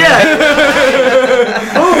 Yeah.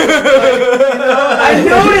 I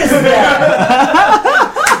noticed that.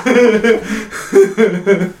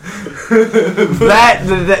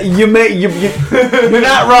 that you're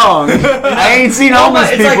not wrong. I ain't seen homeless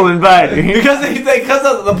it's people like- invited. Because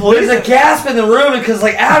of the police. There's a gasp in the room because,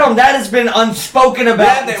 like, Adam, that has been unspoken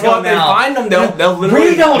about Yeah, until when they now. find them, they'll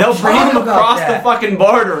literally We don't they'll bring talk them about across that. the fucking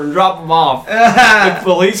border and drop them off. The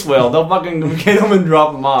police will. They'll fucking get them and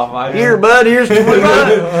drop them off. Here, bud. Here's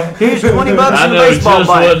 $20. Here's $20 in a baseball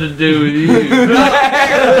bat. to do with you.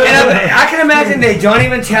 And I can imagine they don't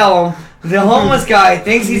even tell him. The homeless guy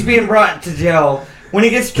thinks he's being brought to jail. When he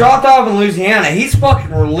gets dropped off in Louisiana, he's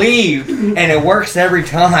fucking relieved, and it works every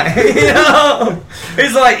time. You know,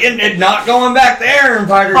 he's like, and not going back there and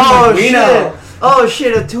fighting. Oh we shit! know. Oh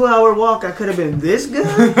shit! A 2-hour walk. I could have been this good.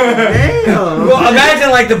 Damn. Well, imagine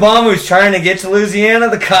like the bum who's trying to get to Louisiana.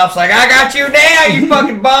 The cop's like, "I got you now, you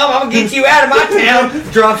fucking bum. I'm gonna get you out of my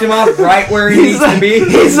town." Drops him off right where he needs to be.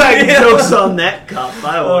 He's like, Yeah. jokes on that cop.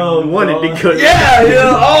 I wanted to could. Yeah, you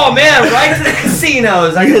know, oh man, right to the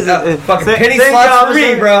casinos. I get fucking penny Thank slots you, for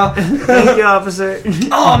me, officer. bro. Thank you, officer.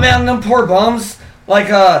 Oh man, them poor bums.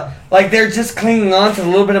 Like they're just clinging on to the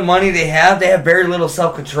little bit of money they have. They have very little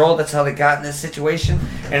self-control. That's how they got in this situation.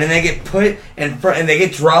 And then they get put in front, and they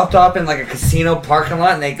get dropped off in like a casino parking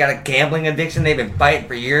lot, and they got a gambling addiction. They've been fighting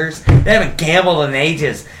for years. They haven't gambled in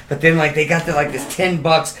ages. But then like they got this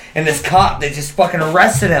 $10, and this cop, they just fucking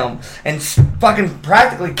arrested him and fucking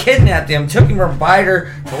practically kidnapped him, took him from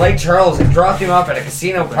Bider to Lake Charles, and dropped him off at a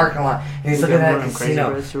casino parking lot. And he's looking at a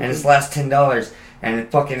casino, and his last $10. And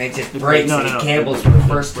it just breaks, and he gambles for the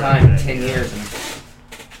first time in 10 years.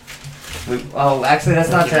 Actually,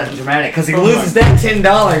 that's not that dramatic, because he loses that $10.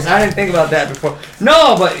 I didn't think about that before.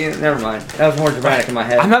 No, but never mind. That was more dramatic in my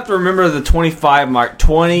head. I'm going to have to remember the 25 mark.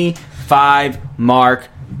 25 mark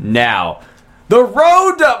now. The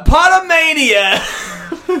road to Potomania.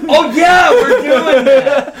 Oh, yeah, we're doing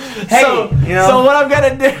that. Hey, so what I'm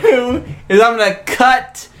going to do is I'm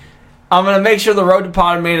going to make sure the Road to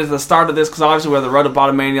Potomania is the start of this, because obviously we're the Road to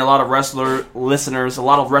Potomania. A lot of listeners, a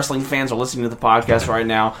lot of wrestling fans are listening to the podcast right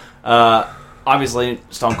now. Obviously,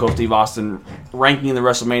 Stone Cold Steve Austin ranking the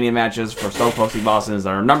WrestleMania matches for Stone Cold Steve Austin is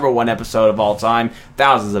our number one episode of all time.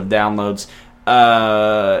 Thousands of downloads.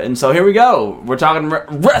 And so here we go. We're talking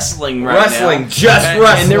wrestling right now. Wrestling.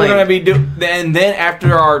 And then we're going to be and then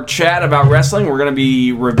after our chat about wrestling, we're going to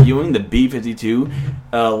be reviewing the B-52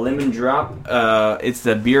 Lemon Drop. It's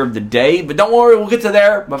the beer of the day. But don't worry, we'll get to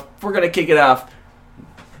there. But we're going to kick it off.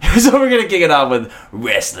 So we're going to kick it off with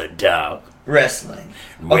Wrestling Dog. Wrestling.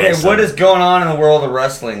 Okay, what is going on in the world of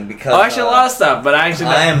wrestling? Because actually, a lot of stuff. But I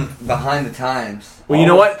am behind the times. Well, you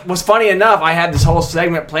know what? Was funny enough, I had this whole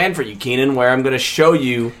segment planned for you, Keenan, where I'm going to show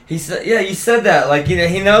you. He said, "Yeah, you said that. Like, he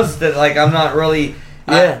knows that. Like, I'm not really.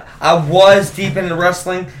 Yeah, I was deep into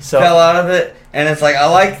wrestling, fell out of it, and it's like I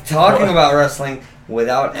like talking about wrestling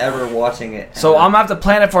without ever watching it. So I'm gonna have to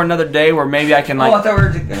plan it for another day, where maybe I can like. I thought we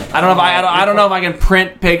were I don't know if I can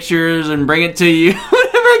print pictures and bring it to you.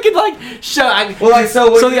 Whatever I could like show.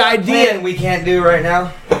 So the idea we can't do right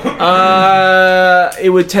now. It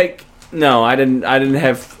would take. No, I didn't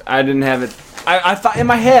have it. I thought in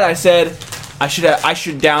my head I said I should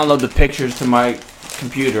download the pictures to my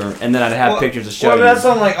computer, and then I'd have pictures to show you. Well, that's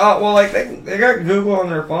something like they got Google on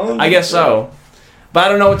their phone. I guess so, but I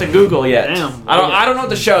don't know what to Google yet. Damn. I don't know what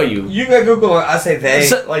to show you. You got Google. I say they.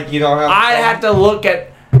 You don't have. I have to look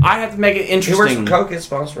at. I have to make it interesting. He works for Coke, is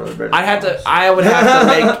sponsor of the I would have to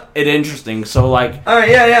make it interesting. So like. All right.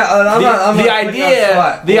 Yeah.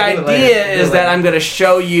 The idea is that I'm going to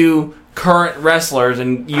show you current wrestlers,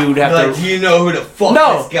 and you'd have to. Do you know who the fuck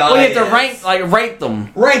this guy is? Well, you have to rate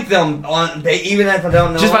them. Rank them on even if I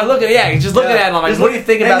don't know. Just by looking, looking at them. I'm like, what do you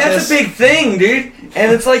think about this? And that's a big thing, dude.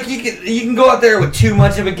 And it's like you can go out there with too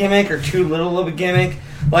much of a gimmick or too little of a gimmick.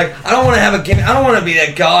 Like, I don't want to have a gimmick. I don't want to be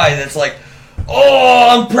that guy that's like,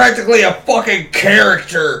 oh, I'm practically a fucking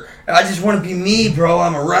character. I just want to be me, bro.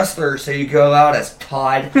 I'm a wrestler. So you go out as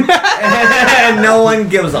Todd, and no one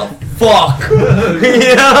gives a fuck.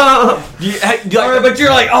 You know? But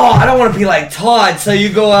you're like, oh, I don't want to be like Todd. So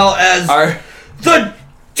you go out as the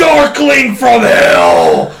Darkling from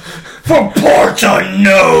Hell from parts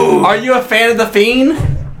unknown. Are you a fan of The Fiend?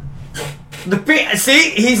 The Fiend?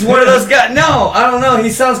 See, he's one of those guys. No, I don't know. He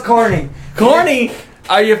sounds corny. Corny?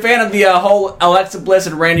 Are you a fan of the whole Alexa Bliss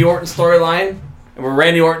and Randy Orton storyline? Where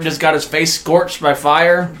Randy Orton just got his face scorched by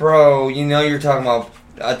fire? Bro, you know you're talking about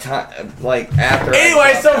a time, like, after...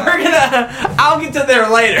 Anyway, so we're gonna... I'll get to there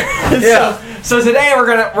later. Yeah. So today we're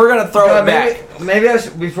gonna throw it back. Maybe I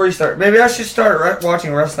should, before you start, maybe I should start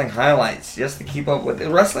watching wrestling highlights just to keep up with it.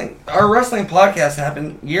 Our wrestling podcasts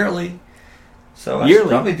happen yearly. So I should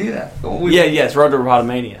probably do that. Yes, Road to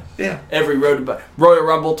Potomania. Yeah. Every Royal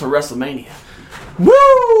Rumble to WrestleMania.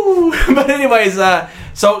 Woo! But anyways,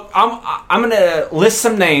 so I'm gonna list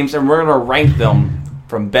some names, and we're gonna rank them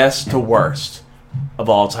from best to worst of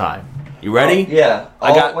all time. You ready? Yeah.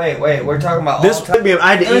 Wait. We're talking about this. All time.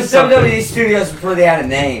 I had to eat something. WWE Studios before they had a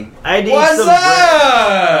name. I had to What's eat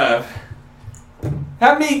up?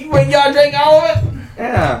 How many? Wait, y'all drink all of it?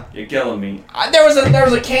 Yeah. You're killing me. There was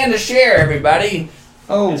a can to share, everybody.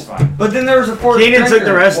 Oh, it's fine. But then there was a fourth. Keenan took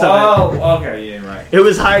the rest of it. Oh, okay, yeah, right. It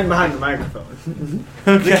was hiding behind the microphone.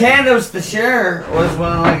 Okay. The can that was the share was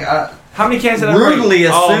when how many cans did I rudely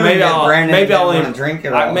assumed maybe that Brandon maybe didn't want to drink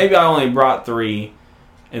it all. Maybe I only brought 3,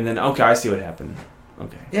 and then I see what happened.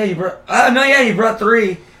 Okay. Yeah, you brought. You brought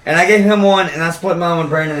 3, and I gave him 1, and I split mine with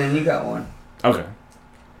Brandon, and you got 1. Okay.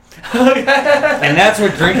 And that's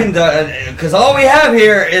what drinking does, because all we have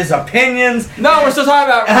here is opinions. No, we're still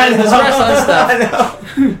talking about this wrestling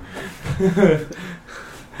stuff.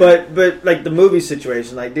 But like the movie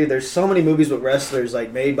situation, like, dude, there's so many movies with wrestlers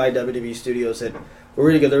like made by WWE Studios that were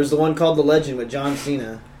really good. There was the one called The Legend with John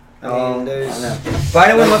Cena. I mean, there's.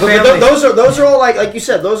 Fighting with my But family. those are all like you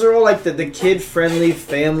said, those are all like the kid friendly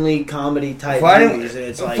family comedy type movies, and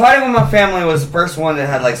it's like Fighting with My Family was the first one that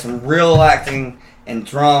had like some real acting and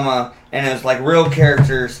drama, and it was like real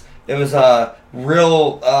characters. It was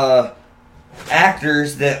real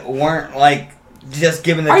actors that weren't like just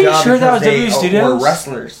given the Are you job sure that because was they WWE Studios? were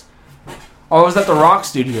wrestlers. Or was that the Rock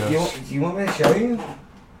Studios? You want me to show you?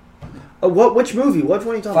 which movie? What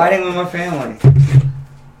one are you talking Fighting with My Family.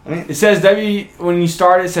 I mean, It says when you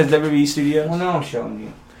start. It says WWE Studios. well, no, I'm showing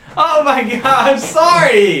you. Oh my god! I'm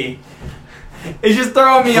sorry. It's just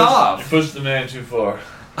throwing me You off. pushed the man too far.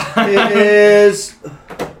 about? It is.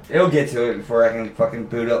 It'll get to it before I can fucking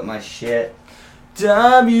boot up my shit.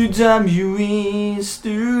 WWE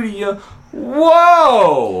Studio.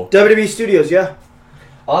 Whoa! WWE Studios, yeah.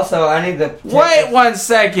 Also, I need to Wait 1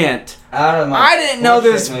 second. out of my I didn't know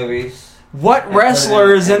bullshit this- movies. What and wrestler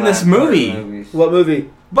put it is in my this important movie? movies. What movie?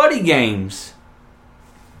 Buddy Games.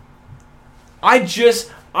 I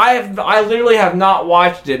literally have not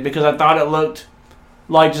watched it because I thought it looked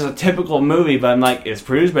like just a typical movie, but I'm like, it's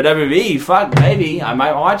produced by WWE. Fuck, maybe I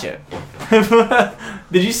might watch it.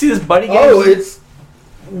 Did you see this Buddy Games? Oh, it's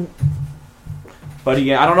Buddy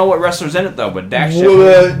Games. I don't know what wrestler's in it though, but Dax.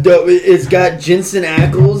 it's got Jensen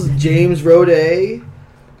Ackles, James Roday.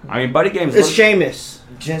 I mean, Buddy Games. It's Sheamus.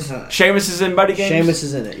 Jensen. Sheamus is in Buddy Games. Sheamus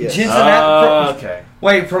is in it. Yes. Jensen Ackles. Okay.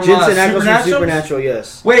 Wait, from Jensen Ackles from Supernatural? Supernatural.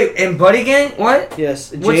 Yes. Wait, and Buddy Gang? What?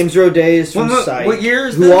 Yes. James Roday is from Psych. What year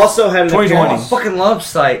is who this? also had an 2020. I appearance. fucking love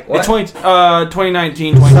Sight. What? It's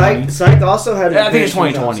 2019, 2020. Psych also had an Yeah, I think it's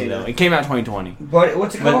appearance from 2020 John though. Cena. It came out 2020. But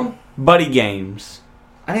what's it But- called? Buddy Games.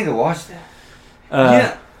 I need to watch that.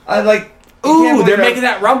 Uh, I like. I can't Ooh, believe they're that- making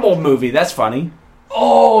that Rumble movie. That's funny.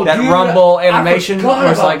 Oh, that dude, Rumble I animation forgot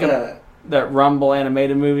where it's about like that. that Rumble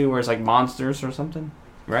animated movie where it's like monsters or something,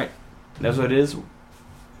 right? That's what it is.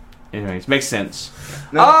 Anyways, makes sense.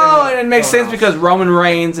 No, Oh, thing and it makes going sense on. because Roman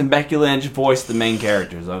Reigns and Becky Lynch voiced the main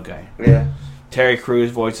characters. Okay. Yeah. Terry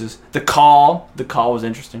Crews voices The Call. The Call was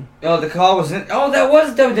interesting. Oh, the call was in. Oh, that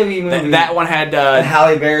was a WWE movie. That one had And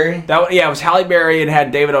Halle Berry. that one, yeah, it was Halle Berry and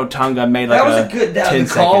had David Otunga made like That was a good. That, the 10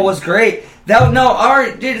 call second. was great. That no, I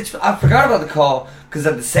already did. I forgot about the call because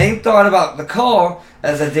I had the same thought about the call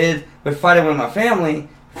as I did with Fighting with My Family.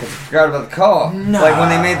 Because I forgot about the call. Nah. Like when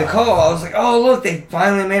they made the call, I was like, "Oh, look, they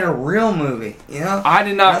finally made a real movie." You know. I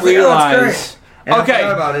did And not I was like, "Oh, that's realize. great." And I Okay.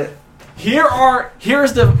 forgot about it.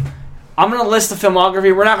 Here's the. I'm gonna list the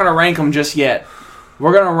filmography. We're not gonna rank them just yet.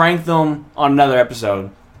 We're gonna rank them on another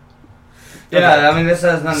episode. Yeah, Okay. I mean, this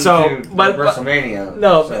has nothing So, to do with but- WrestleMania.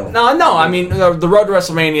 No, so. no. I mean, the road to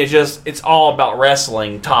WrestleMania is just it's all about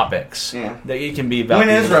wrestling topics. Yeah. That it can be about. When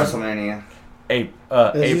is WrestleMania?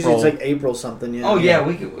 April. It's like April something. Yeah. Oh yeah,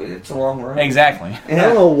 it's a long road. Exactly. I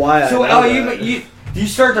don't know why. So, I know you that. do you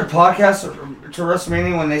start the podcast to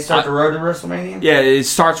WrestleMania when they start the road to WrestleMania? Yeah, it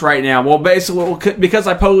starts right now. Well, basically, because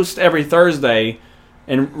I post every Thursday,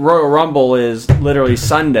 and Royal Rumble is literally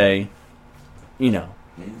Sunday. You know,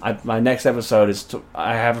 my next episode is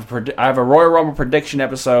I have a Royal Rumble prediction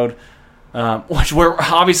episode, which we're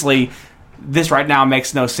obviously this right now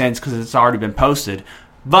makes no sense because it's already been posted.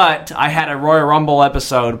 But I had a Royal Rumble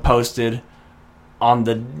episode posted on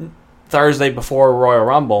the Thursday before Royal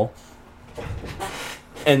Rumble,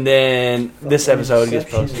 and then this episode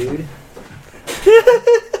gets posted. Dude.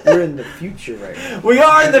 We're in the future right now. We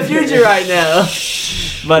are in the future right now.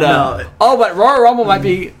 But No. but Royal Rumble might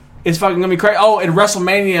be is fucking gonna be crazy. Oh, and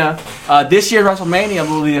WrestleMania, this year's WrestleMania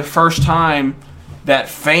will be the first time that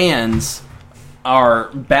fans are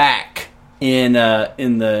back in the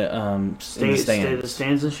in the Stay stands. the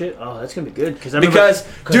stands and shit. Oh, that's gonna be good Because dude,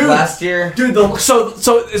 last year, so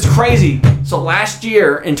it's crazy. So last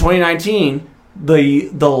year in 2019, the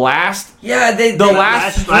last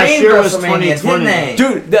last streamed year was WrestleMania, 2020. didn't they?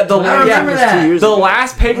 dude I remember that. the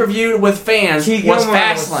last pay per view with fans T. was Gilmore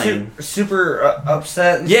Fastlane. super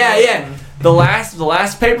upset. And Yeah, stuff. yeah. The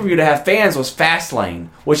last pay per view to have fans was Fastlane,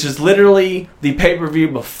 which is literally the pay per view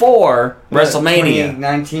before WrestleMania.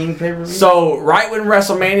 2019 pay per view. So right when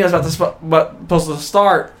WrestleMania was supposed to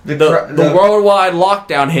start, The the worldwide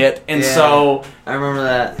lockdown hit, and Yeah. so I remember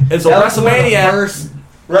that. And so That was one of the WrestleMania- first,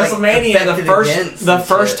 WrestleMania affected against the and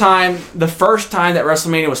first shit. time that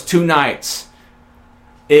WrestleMania was 2 nights,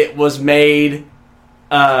 it was made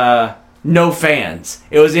no fans.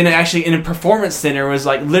 It was in a performance center. It was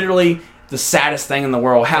like literally the saddest thing in the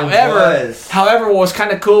world. However, what was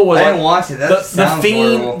kind of cool was I like, didn't watch it. That the sounds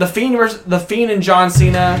Fiend, horrible. the Fiend and John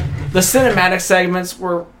Cena. The cinematic segments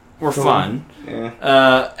were were fun.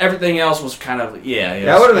 Yeah. Everything else was kind of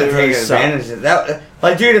That would have been taking advantage of that.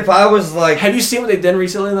 Like, dude, if I was like, have you seen what they've done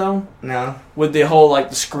recently though? No. With the whole like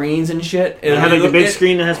the screens and shit. And having the big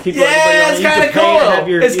screen that has people. Yeah, it's kind of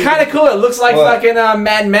cool. It's kind of cool. It looks like fucking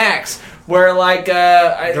Mad Max, where like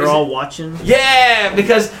they're all watching. Yeah,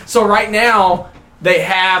 because so right now they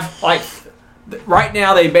have like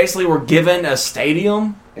they basically were given a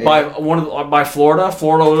stadium by Florida.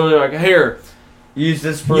 Florida literally like, here, use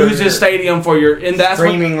this stadium for your, and that's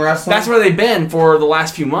streaming wrestling. That's where they've been for the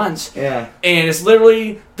last few months. Yeah, and it's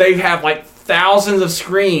literally they have like thousands of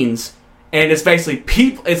screens. And it's basically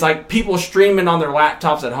people. It's like people streaming on their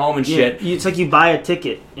laptops at home and shit. It's like you buy a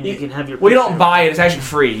ticket and you can have your. Well, you don't buy it. It's actually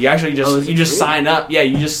free. You actually just sign up. Yeah,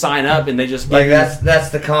 you just sign up and they just like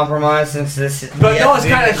that's the compromise since this. But no, it's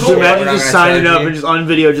kind of cool. So imagine just signing up and just on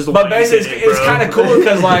video just. But basically, it's kind of cool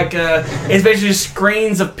because like it's basically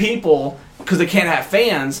screens of people because they can't have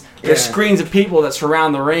fans. There's screens of people that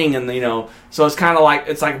surround the ring and so it's kind of like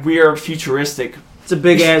it's like weird futuristic. It's a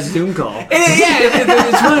big ass Zoom call.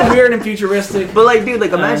 It's really weird and futuristic. But like, dude,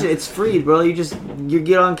 like imagine it's free, bro. You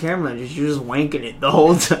get on camera and you're just wanking it the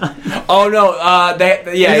whole time. Oh no,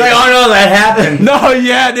 He's like, oh no, that happened. No,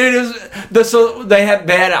 yeah, dude. So they had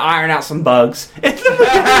to iron out some bugs. Dude,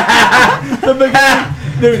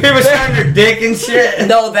 they were showing their dick and shit.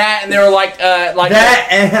 No, that and they were like that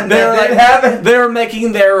and they were that happened. They were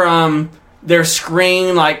making their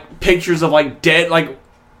screen like pictures of like dead like.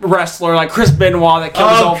 Wrestler like Chris Benoit that killed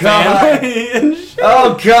his whole family and shit.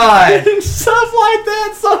 Oh god, and stuff like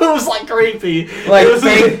that. So it was like creepy, like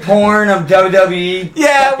fake porn of WWE.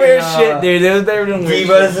 Yeah, weird shit, dude. They were doing weird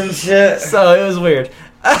divas and shit. So it was weird.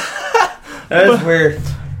 That is weird.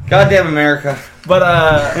 Goddamn America. But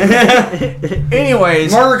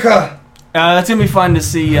anyways, America. It's gonna be fun to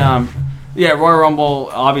see. Royal Rumble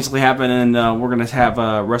obviously happened, and we're gonna have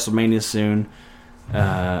WrestleMania soon.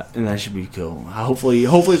 And that should be cool. Hopefully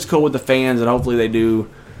it's cool with the fans, and hopefully they do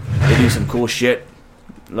some cool shit.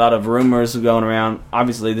 A lot of rumors going around.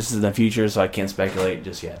 Obviously, this is the future, so I can't speculate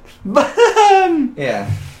just yet. But yeah,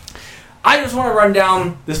 I just want to run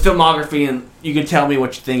down this filmography, and you can tell me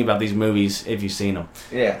what you think about these movies if you've seen them.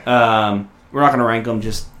 Yeah. We're not going to rank them.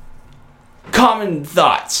 Just common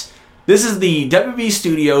thoughts. This is the WB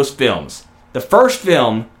Studios films. The first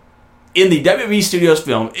film in the WB Studios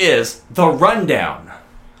film is The Rundown.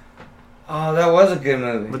 Oh, that was a good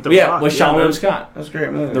movie. With Sean William Scott. That was a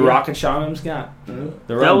great movie. The Rock and Sean William Scott. Mm-hmm.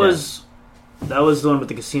 That was the one with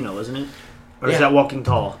the casino, wasn't it? Or is that Walking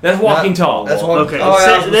Tall? That's Walking Tall. That's Walking Tall.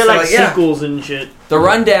 Okay, they're like sequels and shit. The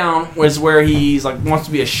Rundown was where he's like wants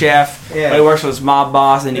to be a chef. Yeah. But he works with his mob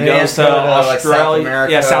boss, and he goes to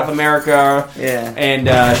Australia, South America. Yeah. And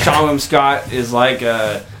Sean William Scott is like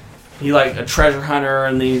he like a treasure hunter,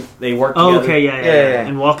 and they work together. Oh, okay, yeah.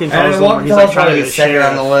 And Walking Tall is the one where he's like trying to get second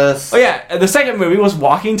on the list. Oh yeah, the second movie was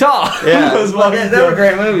Walking Tall. Yeah, they were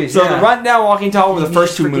great movies. So The Rundown, Walking Tall were the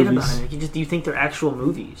first two movies. You think they're actual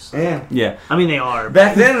movies? Yeah. I mean, they are.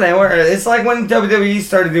 Back then they were. It's like when WWE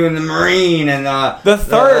started doing the Marine and the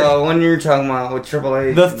third one you're talking about with Triple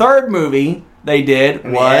H. The third movie they did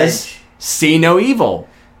was See No Evil.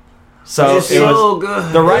 So it was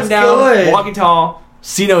good. The Rundown, Walking Tall.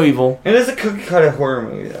 See No Evil. It is a cookie-cutter horror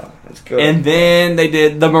movie, though. It's good. And then they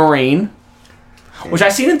did The Marine, which I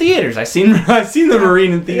seen in theaters. I seen The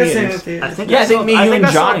Marine in theaters. I think me, you, and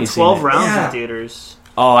Johnny seen 12 rounds in theaters.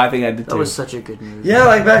 Oh, I think I did too. That was such a good movie. Yeah,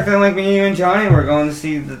 like back then, like me, you, and Johnny were going to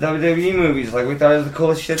see the WWE movies. Like we thought it was the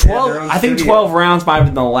coolest shit. 12 rounds might have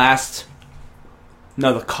been the last.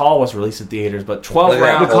 No, The Call was released in theaters, but 12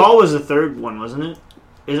 rounds. The Call was the third one, wasn't it?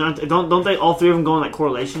 Don't they all three of them go in like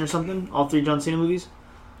correlation or something? All three John Cena movies?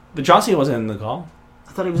 The John Cena wasn't in The Call.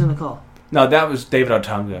 I thought he was in The Call. No, that was David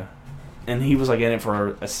Otunga, and he was like in it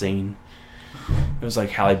for a scene. It was like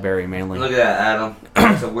Halle Berry mainly. Look at that, Adam.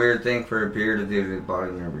 It's a weird thing for a beer to do to the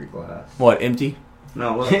bottom of your glass. What, empty?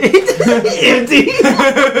 No, look. Empty.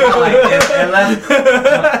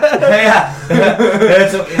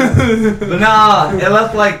 It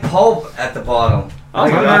left like pulp at the bottom. Oh,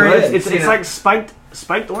 like, it's like spiked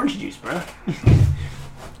orange juice, bro.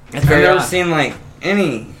 I've never seen like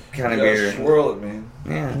any kind of beer. Swirl it, man.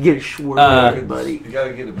 Yeah, you get a swirl, buddy. You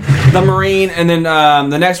gotta get it. The Marine, and then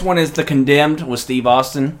the next one is The Condemned with Steve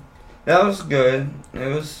Austin. That was good. It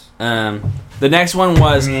was. The next one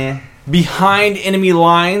was Behind Enemy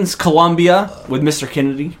Lines, Columbia with Mr.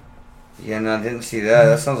 Kennedy. Yeah, no, I didn't see that.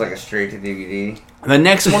 That sounds like a straight to DVD. The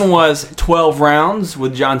next one was 12 Rounds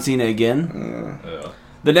with John Cena again. Yeah.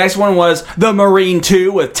 The next one was The Marine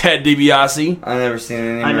 2 with Ted DiBiase. I never seen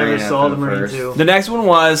any. I never saw The Marine 2. The next one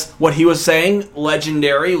was What He Was Saying,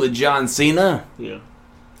 Legendary with John Cena. Yeah.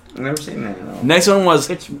 I've never seen that. No. Next one was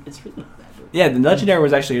It's really not that good. the Legendary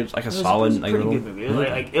was actually like a It solid, was a like pretty little. good movie.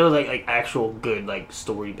 It was like actual good like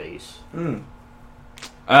story base.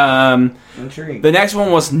 Intrigued. The next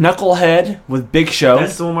one was Knucklehead with Big Show.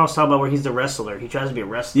 That's the one I was talking about where he's the wrestler. He tries to be a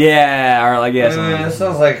wrestler. Yeah, or like something like This that.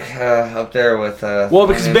 sounds like up there with. Well,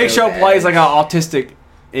 because Big Show plays like an autistic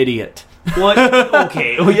idiot. What?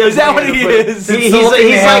 Okay. Is that what he is? He He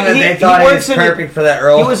works works in. perfect for that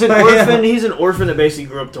role. He was an orphan. He's an orphan that basically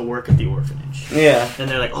grew up to work at the orphanage. Yeah. And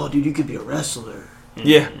they're like, "Oh, dude, you could be a wrestler." And,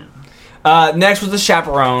 Yeah. Next was The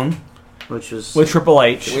Chaperone which was with Triple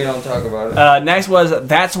H. We don't talk about it. Next was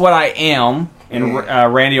That's What I Am, and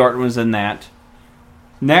Randy Orton was in that.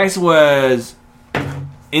 Next was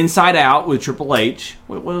Inside Out with Triple H.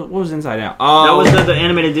 What was Inside Out? Oh, that was the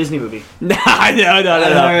animated Disney movie. no. I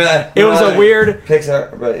remember that. It was a weird.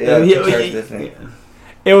 Pixar, but Pixar's Disney.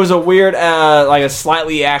 It was a weird, like a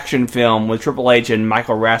slightly action film with Triple H and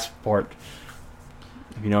Michael Rapaport.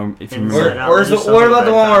 If you remember. What about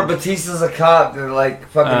the one where Batista's a cop that like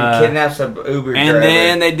fucking kidnaps a Uber driver? And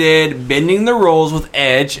then they did Bending the Rules with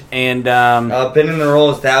Edge and Bending the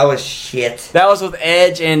Rules. That was shit. that was with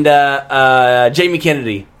Edge and Jamie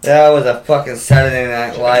Kennedy. That was a fucking Saturday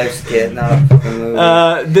Night Live skit, not a fucking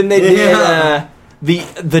movie. Then they did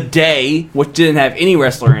the Day, which didn't have any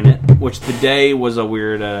wrestler in it. Which The Day was a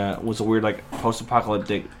weird like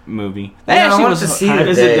post-apocalyptic movie. That Yeah, I actually want was to see How The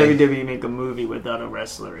does Day. a WWE make a movie without a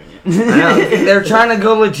wrestler in it? They're trying to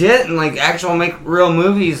go legit and like actual make real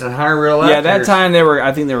movies and hire real actors. Yeah, that time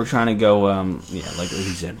I think they were trying to go, like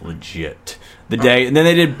he said, legit. The Day, and then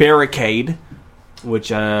they did Barricade, which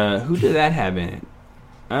who did that have in it?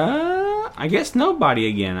 I guess nobody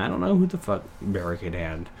again. I don't know who the fuck Barricade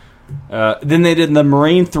had. Then they did the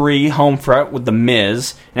Marine 3 Home Front with The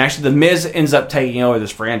Miz, and actually The Miz ends up taking over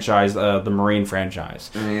this franchise, the Marine franchise.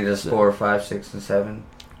 And he does 4, 5, 6, and 7.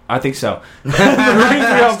 I think so.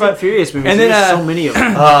 Fast and Furious movies. And And then, there's so many of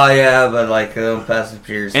them. Oh yeah, but like Fast and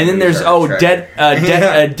Furious. And then movies there's are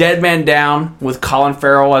trash. Dead Man Down with Colin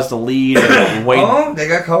Farrell as the lead. And Wade. Oh, they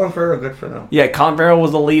got Colin Farrell. Good for them. Yeah, Colin Farrell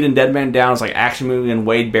was the lead in Dead Man Down. It's like action movie, and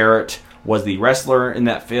Wade Barrett was the wrestler in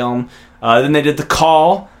that film. Then they did The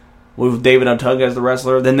Call with David Otunga as the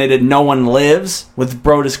wrestler. Then they did No One Lives with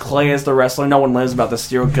Brodus Clay as the wrestler. No One Lives about the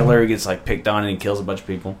serial killer who gets like picked on and he kills a bunch of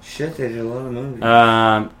people. Shit, they did a lot of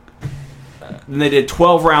movies. Then they did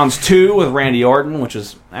 12 Rounds 2 with Randy Orton, which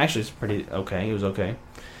is actually pretty okay. He was okay.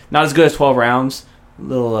 Not as good as 12 Rounds. A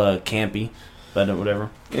little campy, but whatever.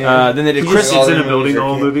 Yeah. Then they did He just All sits in their a building movies the are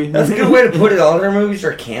whole camp- movie. That's a good way to put it. All their movies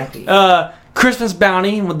are campy. Christmas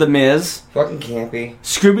Bounty with The Miz. Fucking campy.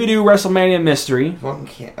 Scooby-Doo WrestleMania Mystery. Fucking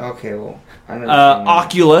camp. Okay, well, I never seen that.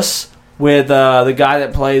 Oculus with the guy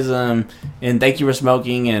that plays in Thank You for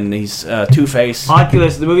Smoking, and he's Two-Face.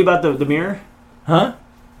 Oculus, the movie about the mirror? Huh?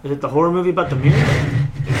 Is it the horror movie about the mirror?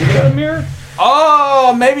 Is it a mirror?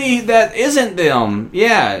 Oh, maybe that isn't them.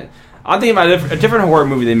 Yeah. I'm thinking about a different horror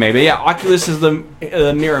movie they made. But yeah, Oculus is the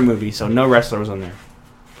mirror movie, so no wrestler was on there.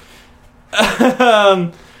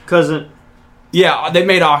 Cousin. Yeah, they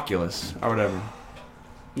made Oculus or whatever.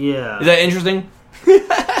 Yeah. Is that interesting?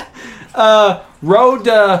 Road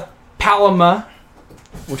to Paloma,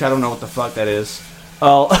 which I don't know what the fuck that is.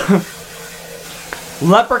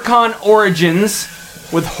 Leprechaun Origins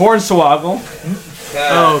with Hornswoggle.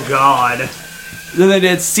 Oh, God. Then they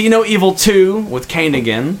did See No Evil 2 with Kane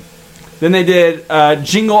again. Then they did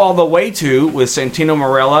Jingle All the Way 2 with Santino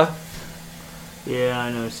Marella. Yeah,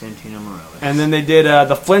 I know Santino Marella. And then they did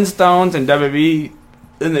The Flintstones and WWE.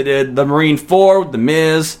 Then they did The Marine 4 with The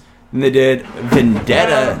Miz. Then they did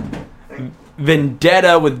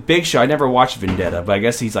Vendetta with Big Show. I never watched Vendetta, but I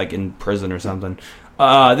guess he's like in prison or something.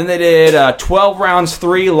 Then they did 12 Rounds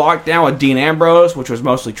 3 Lockdown with Dean Ambrose, which was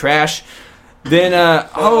mostly trash. Then,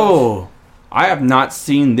 I have not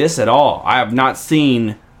seen this at all. I have not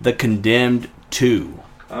seen The Condemned 2.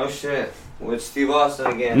 Oh shit! With Steve Austin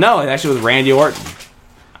again. No, it's actually with Randy Orton.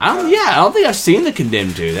 I don't think I've seen The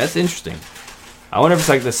Condemned 2. That's interesting. I wonder if it's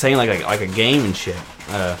like the same, like a game and shit.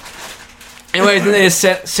 Anyways, then they did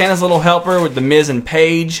Santa's Little Helper with The Miz and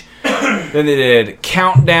Paige. Then they did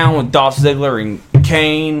Countdown with Dolph Ziggler and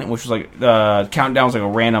Kane, which was like Countdown was like a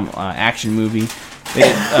random action movie. They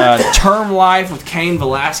did Term Life with Cain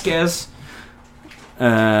Velasquez.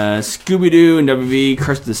 Scooby-Doo and WWE,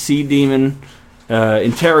 Curse of the Sea Demon.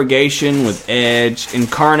 Interrogation with Edge.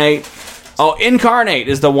 Incarnate. Oh, Incarnate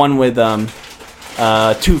is the one with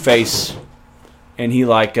Two-Face. And he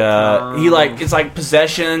it's like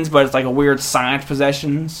possessions, but it's like a weird science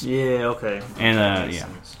possessions. Yeah, okay. And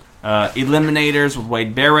Eliminators with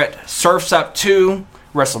Wade Barrett. Surf's Up 2,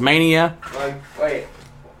 WrestleMania. Wait.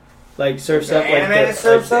 Like Surf's Up, like animated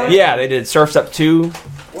Surf's Up? Yeah, they did Surf's Up 2.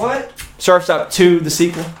 What? Surf's Up 2, the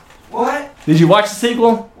sequel. What? Did you watch the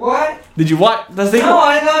sequel? What? Did you watch the sequel? No,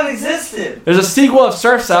 I didn't know it existed. There's a sequel of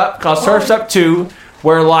Surf's Up called Surf's Up 2,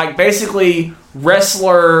 where like basically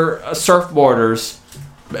wrestler surfboarders,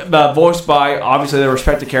 voiced by obviously their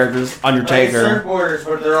respective characters, Undertaker. Like surfboarders,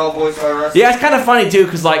 but they're all voiced by wrestlers. Yeah, it's kind of funny too,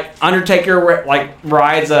 cause like Undertaker like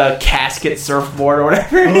rides a casket surfboard or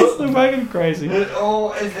whatever. It's fucking crazy.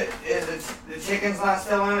 Oh, is it the chicken's not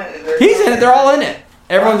still in it? He's in it. They're all in it.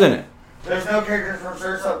 Everyone's in it. There's no characters from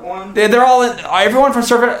Surf's Up 1? They're all in. Everyone from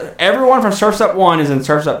Surf's Up 1 is in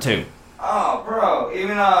Surf's Up 2. Oh, bro.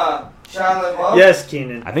 Even Shia LaBeouf? Yes,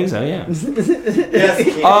 Keenan. I think so. Yeah. Yes,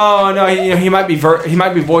 he can. Oh no, he might be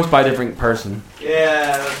voiced by a different person.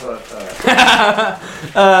 Yeah, that's what I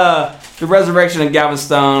thought. The Resurrection of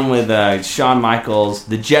Galveston with Shawn Michaels,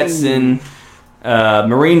 The Jetson,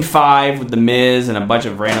 Marine 5 with The Miz and a bunch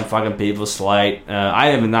of random fucking people. Slight. I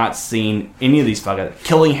have not seen any of these fucking.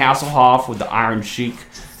 Killing Hasselhoff with the Iron Sheik.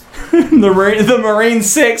 the Marine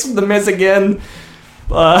 6 with The Miz again.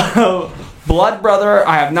 Blood Brother.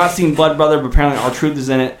 I have not seen Blood Brother, but apparently R-Truth is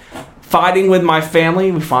in it. Fighting with My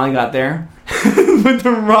Family. We finally got there. With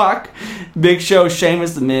The Rock, Big Show,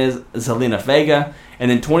 Sheamus, The Miz, Zelina Vega. And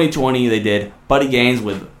then 2020, they did Buddy Gaines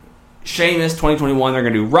with Sheamus. 2021, they're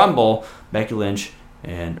going to do Rumble, Becky Lynch,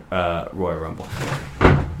 and Royal Rumble.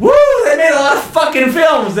 Woo! They made a lot of fucking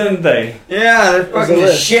films, didn't they? Yeah, they're fucking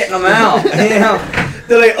just shitting them out. You know?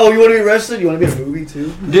 They're like, oh, you want to be wrestling? You want to be in a movie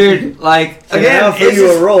too? Dude, like, Again, I'll it's you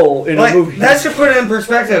just, a role in like, a movie. that should put it in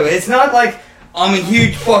perspective. It's not like I'm a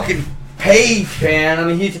huge fucking Paige fan.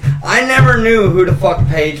 I never knew who the fuck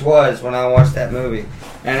Paige was when I watched that movie.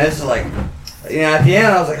 And it's like, you know, at the end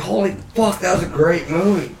I was like, holy fuck, that was a great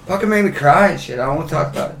movie. Fucking made me cry and shit. I don't want to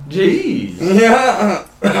talk about it. Jeez.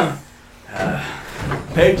 Yeah.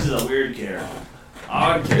 Paige is a weird character.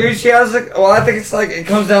 Odd character. Dude, she has I think it's like, it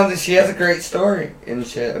comes down to she has a great story and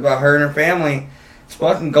shit about her and her family. It's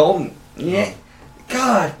fucking golden. Yeah.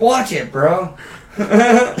 God, watch it, bro.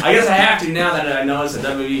 I guess I have to now that I know it's a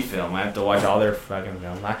WWE film. I have to watch all their fucking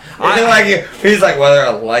films. I like it. He's like, whether I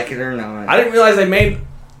like it or not. I didn't realize they made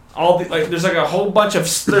all the like. There's like a whole bunch of.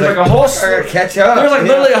 There's like a whole. I gotta catch up. There's like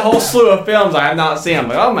literally a whole slew of films I have not seen. I'm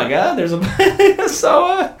like, oh my god, there's a.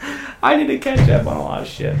 So I need to catch up on a lot of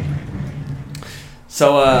shit.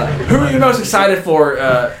 So who are you most excited for?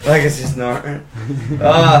 Like it's just not.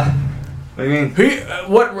 What do you mean?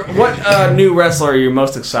 What new wrestler are you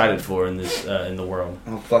most excited for in this in the world?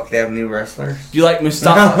 Oh fuck, they have new wrestlers. Do you like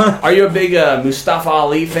Mustafa? Are you a big Mustafa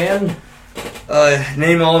Ali fan?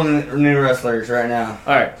 Name all the new wrestlers right now.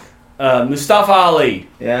 All right, Mustafa Ali.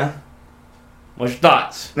 Yeah. What's your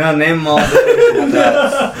thoughts? No, name them all.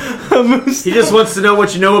 He just wants to know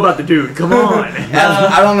what you know about the dude. Come on.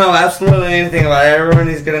 I don't know absolutely anything about everyone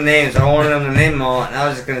he's gonna name, so I wanted them to name them all, and I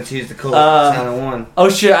was just gonna choose the coolest sounding one. Oh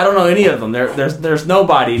shit, I don't know any of them. There's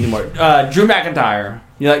nobody anymore. Drew McIntyre.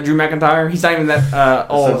 You like Drew McIntyre? He's not even that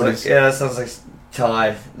old. That sounds like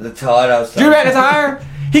Todd. The Todd I was. Drew McIntyre.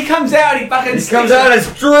 He comes out. He comes out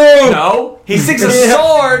as Drew. No, he sticks a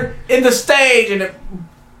sword in the stage, and it.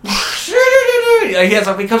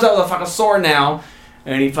 He comes out with a fucking sword now,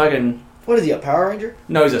 and he fucking. What is he, a Power Ranger?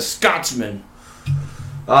 No, he's a Scotsman.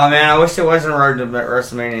 Oh man, I wish it wasn't Road to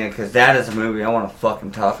WrestleMania because that is a movie I want to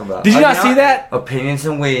fucking talk about. Did you not see that? Opinions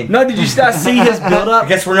and weed. No, did you not see his build up? I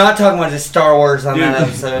guess we're not talking about just Star Wars on that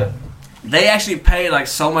episode. They actually paid like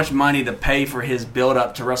so much money to pay for his build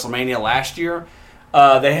up to WrestleMania last year.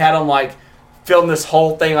 They had him like film this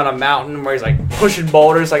whole thing on a mountain where he's like pushing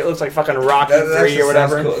boulders, like it looks like fucking Rocky 3 or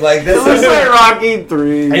whatever. Cool. Like this looks like Rocky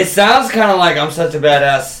 3. It sounds kind of like I'm such a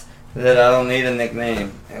badass that I don't need a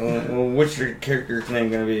nickname. What's your character's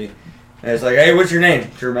name gonna be? And it's like, hey, what's your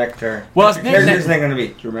name? Drew McIntyre. Well, what's your character's name gonna be?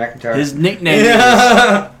 Drew McIntyre. His nickname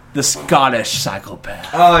is the Scottish Psychopath.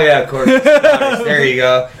 Oh yeah, of course. There you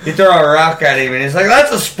go. You throw a rock at him and he's like,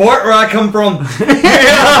 that's a sport where I come from.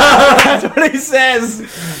 That's what he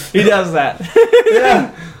says. He does that.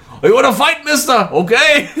 Yeah. You want to fight, mister?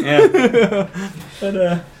 Okay. Yeah.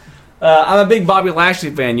 But, I'm a big Bobby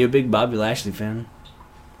Lashley fan. You a big Bobby Lashley fan?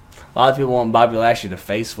 A lot of people want Bobby Lashley to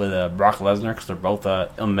face with Brock Lesnar because they're both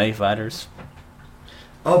MMA fighters.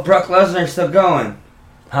 Oh, Brock Lesnar's still going.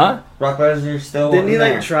 Huh? Brock Lesnar's still Didn't he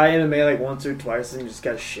there. like try MMA like once or twice and just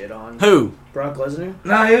got shit on? Who? Brock Lesnar?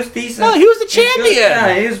 No, he was decent. No, he was the champion.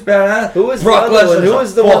 Yeah, he was badass. Who was Brock the other one? Lesnar's Who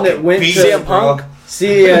was the one that went to CM Punk?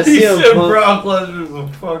 CM Punk. Brock Lesnar's a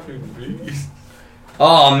fucking beast.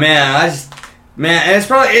 Oh man, and it's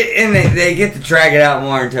probably and they get to drag it out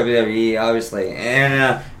more in WWE, obviously,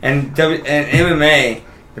 and MMA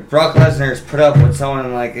if Brock Lesnar's put up with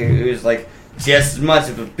someone like who's like just as much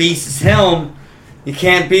of a beast as him, you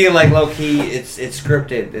can't be like low key. It's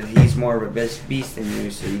scripted that he's more of a beast than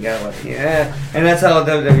you, so you gotta like and that's how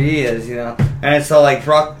WWE is, you know. And it's all like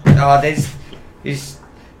Brock. He's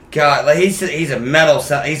got like he's a metal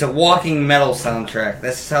sound. He's a walking metal soundtrack.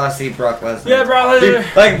 That's how I see Brock Lesnar. Yeah, Brock Lesnar.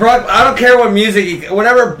 Dude, like Brock, I don't care what music,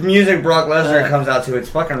 whatever music Brock Lesnar comes out to, it's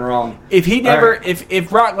fucking wrong. If he never, if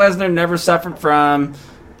Brock Lesnar never suffered from,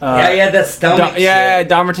 that stomach shit.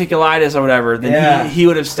 diverticulitis or whatever, then he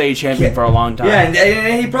would have stayed champion for a long time. Yeah,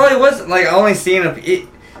 and he probably wasn't like only seeing he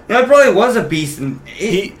probably was a beast.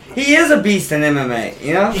 He is a beast in MMA.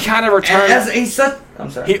 You know, he kind of returned. He's such. I'm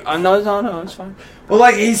sorry. No, it's fine. Well,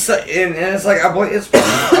 like and it's like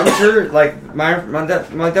I'm sure like my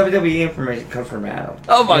WWE information comes from Adam.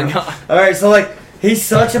 Oh my god! All right, so like he's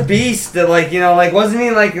such a beast that like like wasn't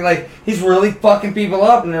he like he's really fucking people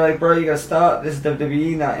up and they're like, bro, you gotta stop. This is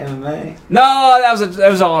WWE, not MMA. No, that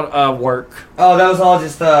was all work. Oh, that was all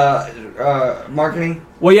just marketing.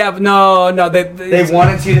 Well, yeah, but no, they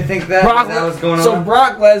wanted you to think that was going on. So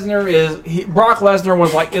Brock Lesnar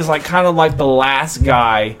is kind of like the last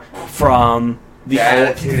guy from the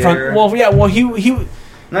Attitude Era. Well, yeah, well he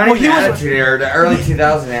Not even the Attitude Era, the early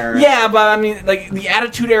 2000 era. Yeah, but I mean, like, the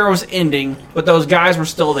Attitude Era was ending, but those guys were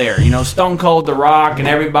still there. You know, Stone Cold, The Rock, and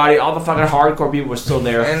everybody, all the fucking hardcore people were still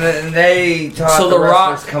there. And they taught the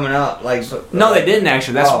wrestlers coming up. No, they didn't,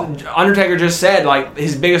 actually. That's what Undertaker just said. Like,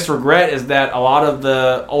 his biggest regret is that a lot of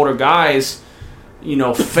the older guys, you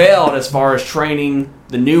know, failed as far as training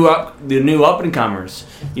the new up and comers.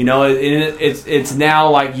 You know, it's now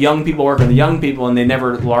like young people working with the young people, and they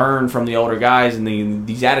never learn from the older guys and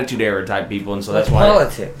these Attitude Era type people, and so that's why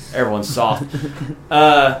politics. Everyone's soft.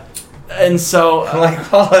 And so like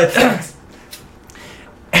politics.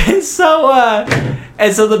 And so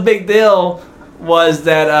the big deal was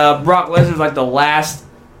that Brock Lesnar was like the last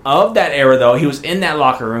of that era, though. He was in that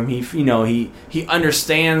locker room. He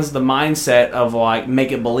understands the mindset of like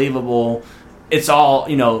make it believable. It's all,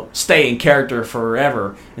 you know, stay in character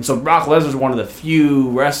forever. And so Brock Lesnar is one of the few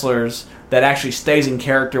wrestlers that actually stays in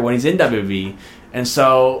character when he's in WWE. And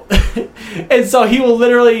so he will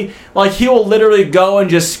literally go and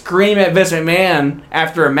just scream at Vince McMahon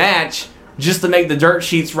after a match just to make the dirt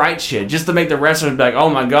sheets write shit, just to make the wrestlers be like, "Oh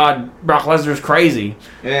my God, Brock Lesnar's crazy."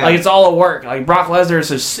 Yeah. Like, it's all a work. Like, Brock Lesnar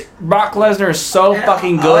is so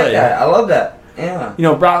fucking good. I like that. I love that. Yeah. You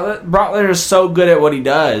know, Brock Lesnar is so good at what he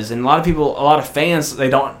does, and a lot of fans, they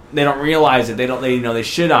don't realize it. They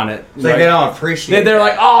shit on it. It's like they don't appreciate. They're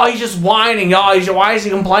like, oh, he's just whining. Oh, why is he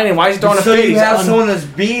complaining? Why is he throwing a fit? So you have someone that's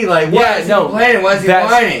like, why is he complaining? Why is he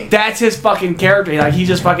whining? That's his fucking character. Like, he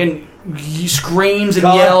just fucking screams and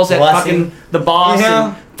yells at fucking the boss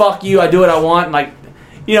and fuck you. I do what I want. Like,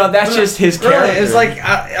 you know, that's just his character. Really, it's like,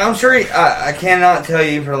 I'm sure I cannot tell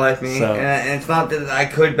you for life me, and it's not that I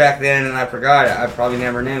could back then and I forgot it. I probably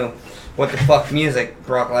never knew what the fuck music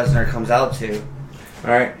Brock Lesnar comes out to.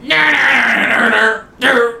 Alright?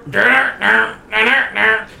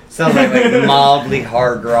 Sounds like mildly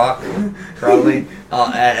hard rock, probably,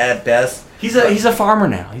 at best. He's a farmer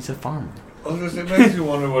now. He's a farmer. It makes you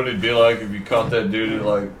wonder what it'd be like if you caught that dude at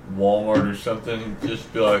like Walmart or something.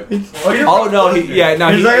 Just be like, he's like,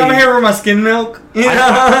 I'm here for my skin milk. You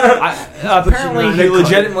know? Apparently, he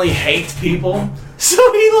legitimately hates people. So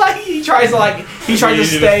he tries to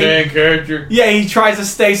stay in character. Yeah, he tries to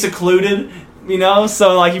stay secluded. You know,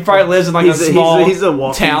 so like he probably lives in like a small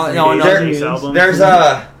town.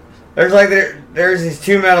 There's these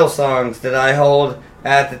two metal songs that I hold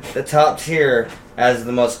at the top tier as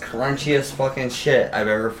the most crunchiest fucking shit I've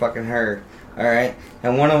ever fucking heard. Alright?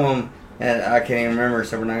 And one of them, and I can't even remember,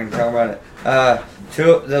 so we're not going to talk about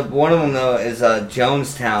it. One of them, though, is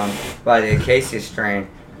Jonestown by the Acacia Strain.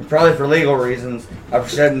 And probably for legal reasons, I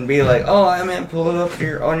shouldn't be like, oh, I mean, pull it up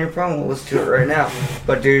here on your phone. We'll listen to it right now.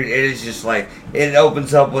 But, dude, it is just like, it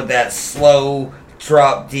opens up with that slow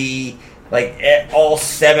drop D. Like, all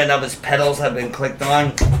 7 of his pedals have been clicked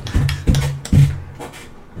on.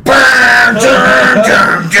 Oh,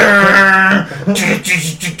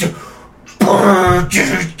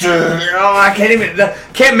 I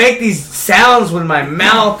can't make these sounds with my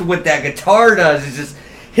mouth. What that guitar does is just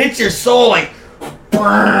hits your soul like.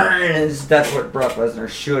 That's what Brock Lesnar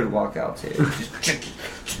should walk out to.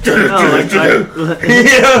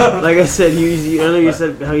 Like I said, earlier you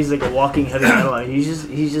said how he's like a walking heavy metal.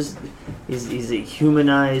 He's a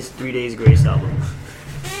humanized 3 Days Grace album.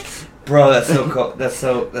 Bro, that's so cool. That's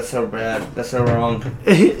so bad. That's so wrong.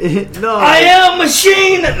 No, I am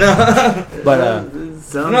machine. No. But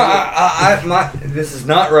Sounds No, this is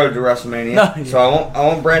not Road to WrestleMania, No. so I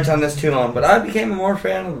won't branch on this too long. But I became a more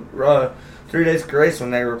fan of 3 Days Grace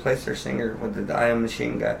when they replaced their singer with the I Am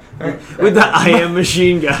Machine guy. with the I Am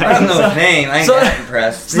Machine guy. I don't know his name. I ain't that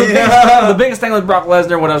impressed. So the biggest thing with Brock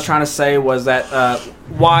Lesnar, what I was trying to say was that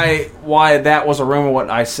why that was a rumor. What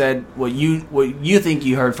I said, what you think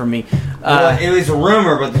you heard from me. Well, it was a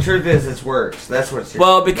rumor, but the truth is, it works. That's what's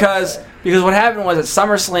because what happened was at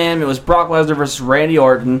SummerSlam, it was Brock Lesnar versus Randy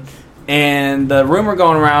Orton, and the rumor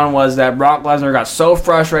going around was that Brock Lesnar got so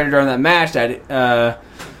frustrated during that match that Brock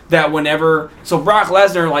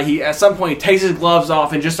Lesnar, he at some point he takes his gloves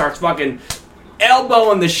off and just starts fucking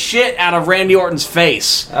elbowing the shit out of Randy Orton's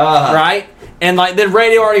face, right? And then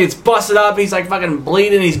Randy Orton gets busted up. He's fucking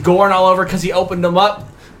bleeding. He's goring all over because he opened him up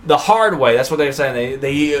the hard way. That's what they're saying.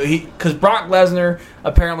 Because Brock Lesnar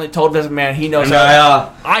apparently told Vince McMahon he knows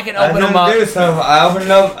how. I can open him up. I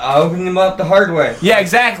opened him up the hard way. Yeah,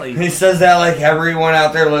 exactly. He says that everyone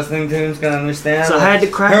out there listening to him is gonna understand. So I had to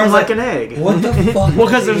crack him like an egg. What the fuck? Well,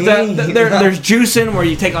 because there's juicing where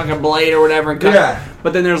you take a blade or whatever and cut. Yeah.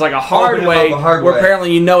 But then there's a hard way ward where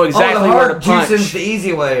apparently you know exactly where to punch. Juicing's the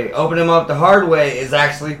easy way. Open him up the hard way is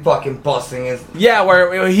actually fucking busting his. Yeah,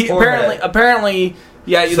 where he apparently.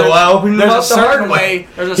 Yeah, so I opened him up the hard way.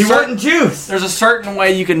 He wasn't juice. There's a certain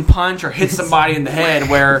way you can punch or hit somebody in the head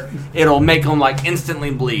where it'll make them instantly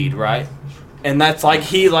bleed, right? And that's I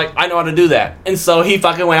know how to do that. And so he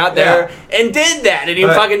fucking went out there and did that, and he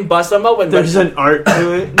fucking busted them open. There's an art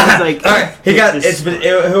to it. He's all right, he got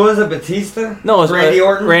who was it? Batista? No, it's Randy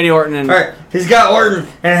Orton. Randy Orton. And all right, he's got Orton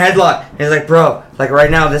in a headlock. He's like, bro, right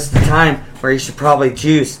now this is the time where you should probably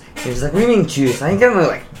juice. He's like, what do you mean juice? I ain't got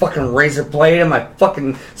no fucking razor blade in my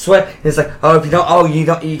fucking sweat. He's like,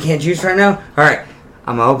 you can't juice right now? All right,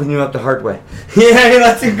 I'm gonna open you up the hard way. Yeah, he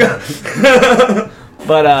lets him go.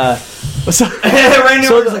 But Randy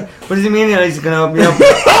Orton's like, what does he mean he's gonna open me up?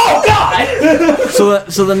 Oh God!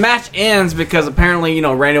 So the match ends because apparently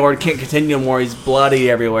Randy Orton can't continue anymore. He's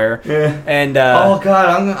bloody everywhere. Yeah. And oh God,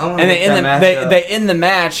 I'm gonna. And they end the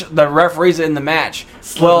match. The referees in the match.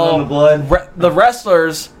 Well, the blood. The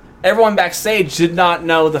wrestlers. Everyone backstage did not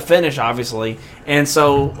know the finish, obviously, and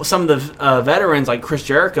so some of the veterans, like Chris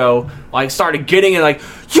Jericho, started getting it,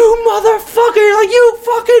 you motherfucker, you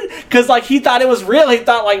fucking, because he thought it was real. He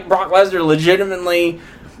thought Brock Lesnar legitimately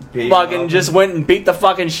fucking just went and beat the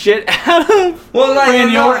fucking shit out of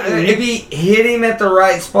Randy Orton. If he hit him at the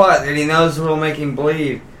right spot that he knows will make him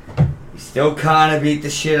bleed, he still kind of beat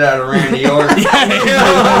the shit out of Randy Orton.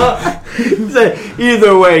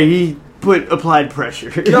 Either way, he applied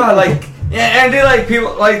pressure. God, and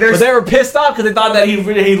people there's. But they were pissed off because they thought that he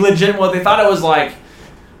legit. Well, they thought it was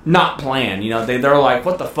not planned. They're like,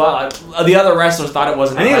 what the fuck? The other wrestlers thought it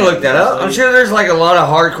wasn't. I need to look that up. I'm sure there's a lot of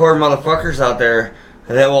hardcore motherfuckers out there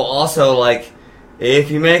that will also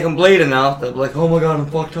if you make them bleed enough, they'll be like, oh my God, I'm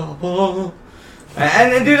fucked up. Oh.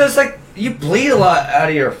 And dude, it's you bleed a lot out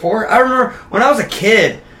of your forehead. I remember when I was a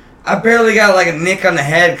kid. I barely got a nick on the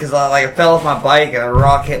head because I fell off my bike and a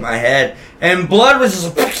rock hit my head, and blood was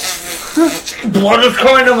just blood was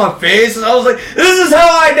coming to my face, and I was like, "This is how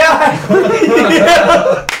I die."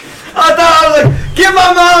 I thought I was "Get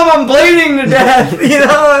my mom! I'm bleeding to death,"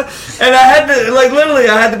 And I had to literally,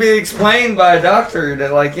 I had to be explained by a doctor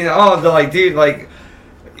that dude,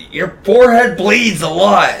 your forehead bleeds a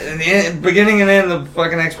lot, beginning and end of the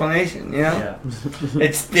fucking explanation, Yeah.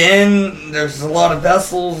 It's thin, there's a lot of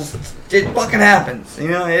vessels, it fucking happens,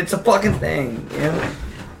 it's a fucking thing,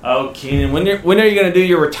 Oh, Keenan, when are you going to do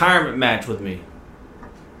your retirement match with me?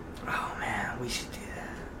 Oh, man, we should do that.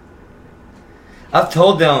 I've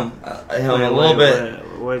told them, a little bit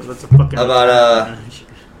what's the fucking about,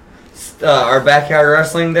 our backyard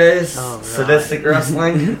wrestling days, right. Sadistic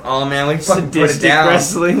wrestling. Oh man, we fucking put it down.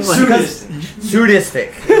 Wrestling,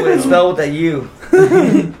 Sadistic. It's spelled with a U.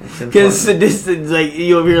 Because sadistic,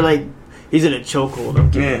 you over here he's in a chokehold.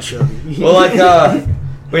 I'm getting chubby. Well,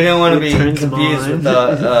 we didn't want to be confused with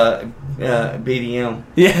BDM.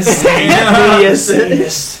 Yes.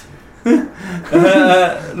 Yes.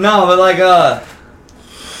 No, but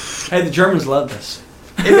hey, the Germans love this.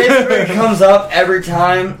 It basically comes up every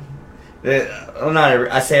time. Not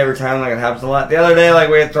every. I say every time it happens a lot. The other day,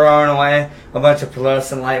 we were throwing away a bunch of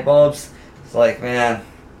fluorescent light bulbs. It's man,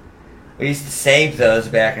 we used to save those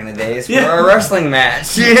back in the days for our wrestling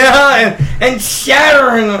match, and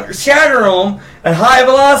shatter them at high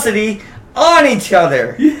velocity on each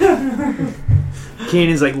other. Yeah.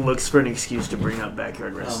 Keenan's looks for an excuse to bring up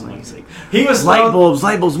backyard wrestling. He's he was light bulbs.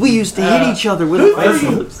 We used to hit each other with light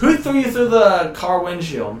bulbs. Who threw you through the car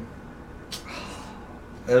windshield?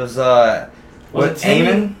 It was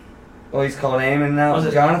Eamon? Well, he's called Eamon now. Was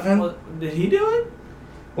it Jonathan? Did he do it?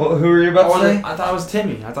 Well, who were you about to say? I thought it was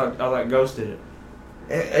Timmy. I thought Ghost did it.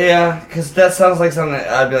 Yeah, because that sounds like something that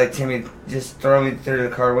I'd be like, Timmy, just throw me through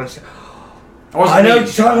the car windshield. I know what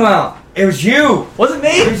you're talking about. It was you. Was it me?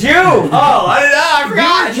 It was you. Oh, I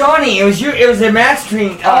forgot. You were Johnny. It was you. It was a match between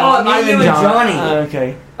me and Johnny.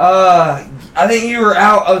 Okay. I think you were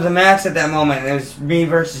out of the match at that moment. It was me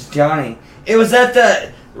versus Johnny. It was at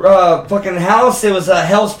the fucking house. It was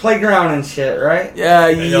Hell's Playground and shit, right?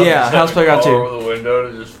 Yeah. Hell's Playground 2. Over the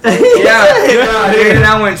window to just. Yeah, dude, and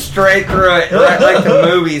I went straight through it, right, like the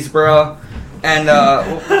movies, bro. And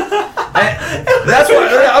that's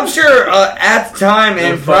what I'm sure at the time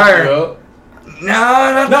and prior.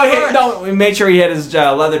 No. We made sure he had his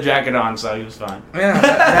leather jacket on, so he was fine. Yeah,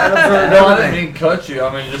 that absorbed No, I everything. didn't mean cut you.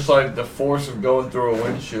 I mean, just like the force of going through a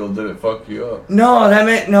windshield, did it fuck you up? No,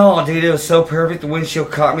 dude, it was so perfect. The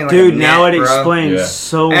windshield caught me like Dude, a now net, it bro. explains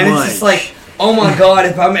so much. And it's just like, oh my god,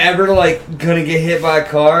 if I'm ever like gonna get hit by a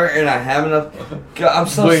car and I have enough, God, I'm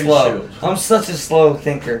so slow. I'm such a slow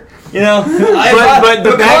thinker. You know, but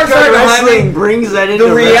the backyard wrestling brings that into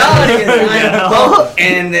the reality is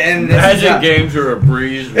wrestling. and Magic games are a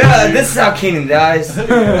breeze. Yeah, this is how Keenan dies. But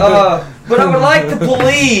I would like to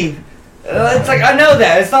believe. It's like I know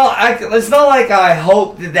that it's not like I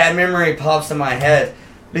hope that memory pops in my head,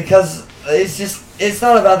 because it's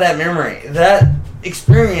not about that memory. That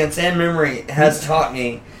experience and memory has taught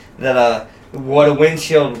me that what a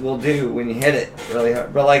windshield will do when you hit it really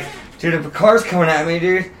hard. But like, dude, if a car's coming at me,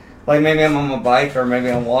 dude, like maybe I'm on my bike or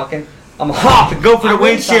maybe I'm walking, I'm gonna hop and go for the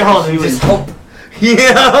windshield and just hope.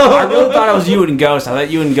 Yeah. I really thought it was you and Ghost. I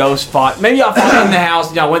thought you and Ghost fought. Maybe y'all fought in the house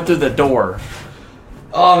and y'all went through the door.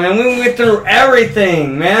 Oh man, we went through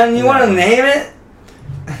everything, man. You want to name it?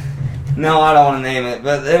 No, I don't want to name it,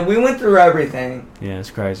 but we went through everything. Yeah,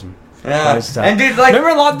 it's crazy. Yeah, and dude, like,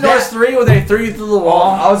 remember Locked Doors 3 where they threw you through the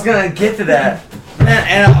wall? I was gonna get to that,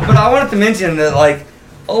 man, but I wanted to mention that like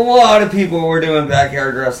a lot of people were doing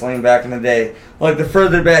backyard wrestling back in the day. Like the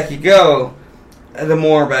further back you go, the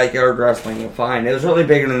more backyard wrestling you'll find. It was really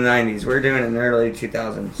big in the 90s. We were doing it in the early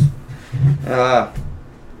 2000s.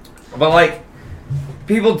 But like,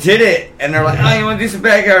 people did it, and they're like, "Oh, you want to do some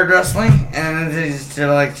backyard wrestling?" And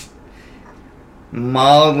they're like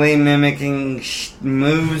mildly mimicking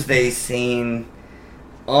moves they seen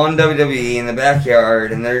on WWE in the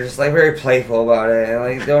backyard, and they're just like very playful about it, and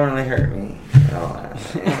like, don't really hurt me, and all that,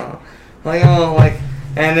 you know?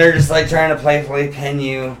 And they're just like trying to playfully pin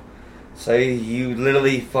you, so you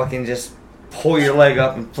literally fucking just pull your leg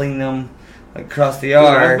up and fling them like across the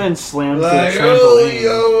yard. I've been slammed through a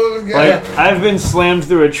trampoline. I've been slammed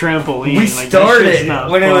through a trampoline. We started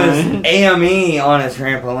when it was AME on a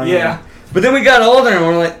trampoline. Yeah. But then we got older and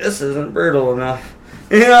we're like, this isn't brutal enough.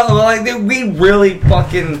 You know, like, dude, we really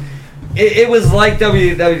fucking... It was like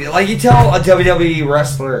WWE. Like, you tell a WWE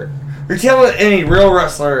wrestler, or tell any real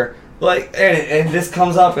wrestler, like, and this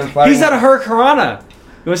comes up in fighting. He's out of Hurricanrana.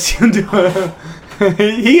 You want to see him do it?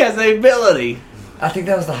 He has the ability. I think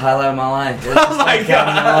that was the highlight of my life. Oh my God.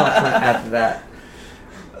 After that.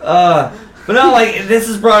 But no, like, this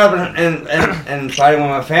is brought up in fighting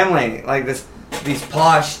with my family. Like, these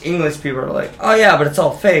posh English people are like, oh yeah, but it's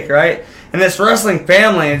all fake, right? And this wrestling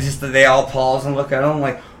family, it's just that they all pause and look at them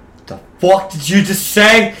like, what the fuck did you just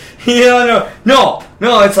say? You know, no,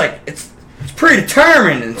 it's like, it's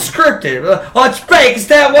predetermined and scripted. Oh, it's fake, is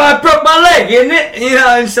that why I broke my leg, isn't it? You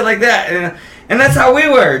know, and shit like that. And that's how we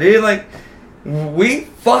were, dude. Like, we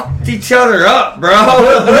fucked each other up, bro.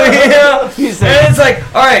 You know? And it's like,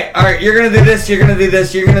 all right, you're gonna do this, you're gonna do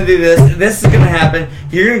this, you're gonna do this. This is gonna happen.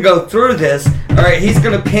 You're gonna go through this. All right, he's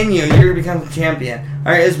gonna pin you. You're gonna become the champion.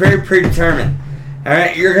 All right, it's very predetermined. All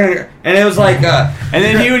right, you're gonna, and it was like, and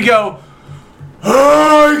then he would go,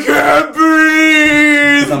 I can't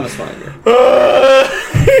breathe. I'm a smoker.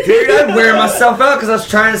 Dude, I'd wear myself out because I was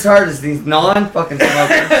trying as hard as these non-fucking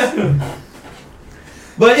smokers.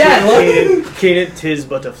 But yeah, Keenan, tis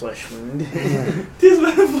but a flesh wound. Tis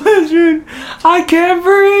but a flesh wound. I can't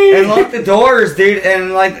breathe. And lock the doors, dude.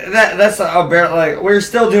 And like that's about like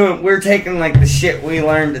we're taking like the shit we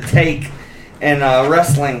learned to take in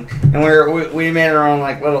wrestling, and we made our own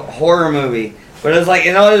like little horror movie. But it was like,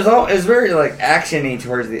 you know, it was very like actiony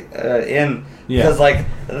towards the end, because like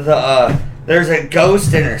there's a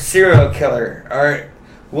ghost and a serial killer. All right,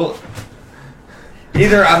 well.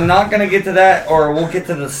 Either I'm not gonna get to that, or we'll get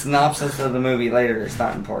to the synopsis of the movie later. It's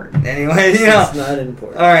not important. Anyway, you know. It's not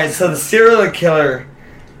important. All right, so the serial killer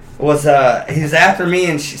was he was after me,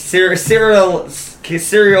 and serial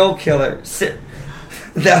killer.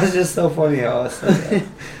 That was just so funny how I said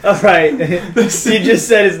that. All right. You just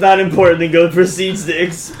said it's not important, then go proceeds to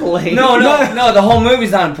explain. No, the whole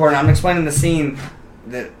movie's not important. I'm explaining the scene.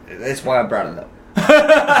 That's why I brought it up.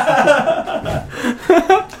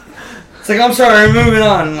 It's like, I'm sorry, moving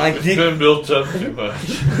on. Like, It's been built up too much.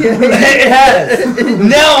 it has.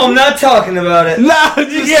 No, I'm not talking about it. No,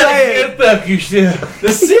 just say it. Fuck you, shit. The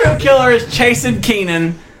serial killer is chasing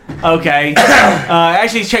Keenan. Okay.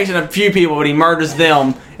 Actually, he's chasing a few people, but he murders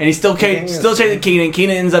them. And he's still chasing Keenan.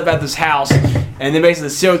 Keenan ends up at this house. And then basically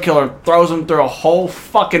the serial killer throws him through a whole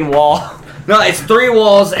fucking wall. No, it's 3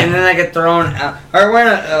 walls, and then I get thrown out. Alright, we're in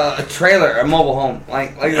a trailer, a mobile home.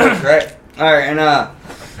 Like this, right? Alright,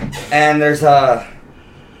 and there's bed.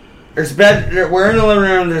 We're in the living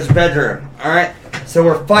room, there's a bedroom. Alright? So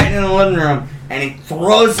we're fighting in the living room, and he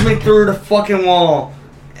throws me through the fucking wall.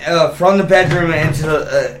 From the bedroom into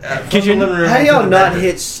the kitchen living room. How do y'all not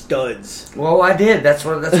hit studs? Well, I did. That's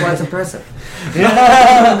why it's impressive.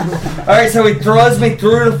 Alright, so he throws me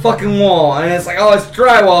through the fucking wall, and it's like, oh, it's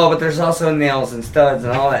drywall, but there's also nails and studs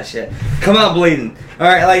and all that shit. Come out bleeding.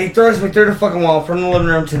 Alright, like, he throws me through the fucking wall from the living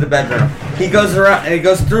room to the bedroom. He goes around, and he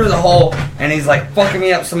goes through the hole, and he's like fucking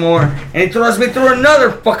me up some more, and he throws me through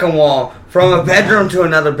another fucking wall from a bedroom to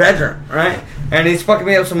another bedroom, right? And he's fucking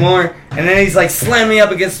me up some more, and then he's like slamming me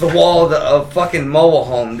up against the wall of the fucking mobile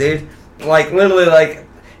home, dude. Like, literally, like,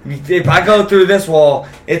 if I go through this wall,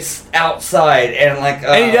 it's outside, and like...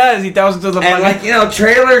 and he does, he throws it to the... And like, you know,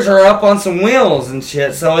 trailers are up on some wheels and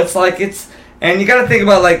shit, so it's like, and you gotta think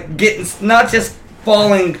about, like, getting, not just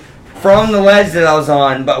falling from the ledge that I was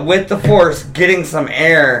on, but with the force, getting some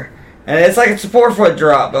air. And it's like it's a 4-foot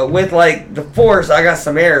drop, but with like the force, I got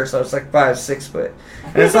some air, so it's like 5-6 foot.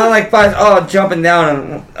 And it's not like jumping down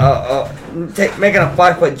and making a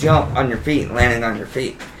 5-foot jump on your feet and landing on your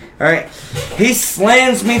feet. All right, he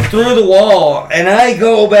slams me through the wall, and I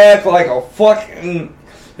go back like a fucking.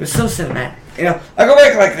 It was so cinematic, you know. I go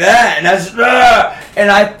back like that, and and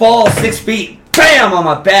I fall 6 feet, bam, on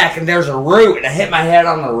my back, and there's a root, and I hit my head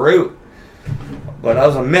on the root. But I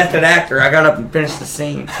was a method actor. I got up and finished the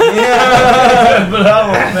scene. Yeah, but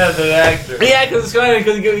I'm a method actor. Yeah, because it's funny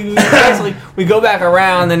because we go back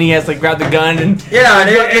around, then he has to grab the gun and yeah,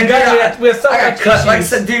 dude, I got cut. Like I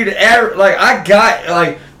said, dude, I got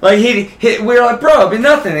like he we were like, bro, it'll be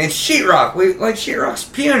nothing. It's sheetrock. Sheetrock's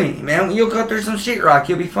puny, man. You'll go through some sheetrock,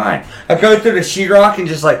 you'll be fine. I go through the sheetrock and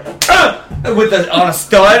just like on a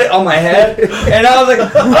stud on my head, and I was like,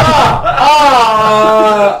 and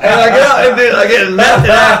I get out and I get method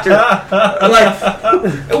after. Like,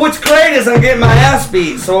 what's great is I'm getting my ass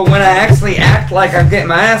beat. So when I actually act like I'm getting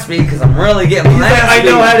my ass beat because I'm really getting my ass beat,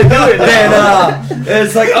 I know how to do it. Then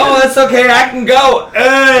it's like, oh, that's okay. I can go.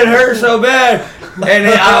 It hurts so bad. And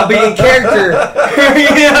I'll be in character,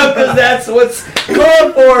 you know, because that's what's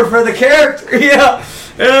called for the character, you know.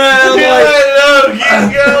 And I'm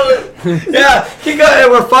keep going. Yeah, keep going.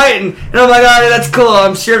 And we're fighting, and I'm like, all right, that's cool.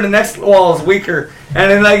 I'm sure the next wall is weaker,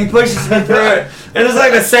 and then like he pushes me through it, and it's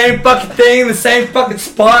like the same fucking thing, the same fucking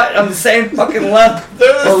spot on the same fucking left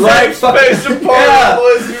They're the right same space apart.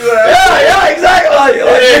 Yeah, exactly.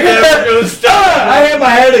 I hit my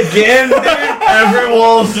head again, dude. Every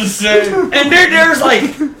wall's the same. And dude, there's like,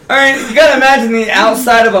 alright, you gotta imagine the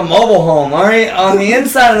outside of a mobile home, alright? On the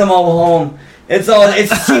inside of the mobile home, it's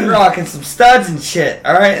sheetrock and some studs and shit,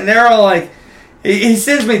 alright? And they're all like, he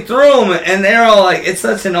sends me through them, and they're all like, it's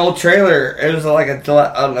such an old trailer. It was like an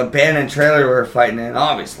abandoned trailer we were fighting in,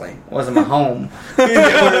 obviously. It wasn't my home. No, we did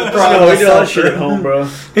all that shit at home, bro.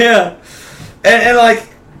 Yeah. And like,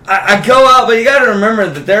 I go out, but you gotta remember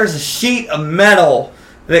that there's a sheet of metal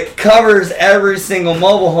that covers every single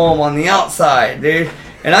mobile home on the outside, dude.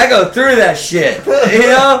 And I go through that shit, you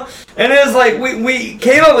know? And it was like, we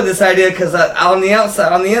came up with this idea because on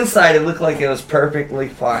the inside, it looked like it was perfectly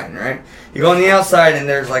fine, right? You go on the outside, and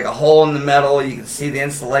there's like a hole in the metal. You can see the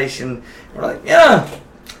insulation. We're like, yeah,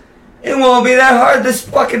 it won't be that hard. This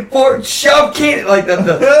fucking shove Keenan, like the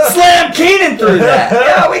slam Keenan through that.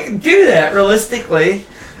 Yeah, we can do that realistically.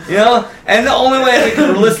 You know, and the only way we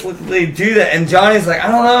can realistically do that, and Johnny's like, I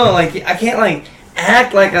don't know, like, I can't, like,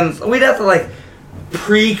 act like we'd have to, like,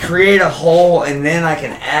 pre-create a hole, and then I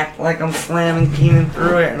can act like I'm slamming Keenan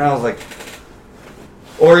through it, and I was like,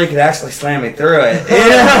 or you could actually slam me through it.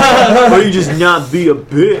 Yeah. Or you just not be a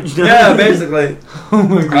bitch. Yeah, basically. Oh,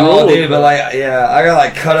 my God. Oh, dude, but, like, yeah, I got,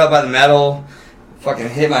 like, cut up by the metal, fucking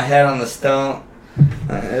hit my head on the stone.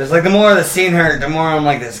 It was like, the more the scene hurt, the more I'm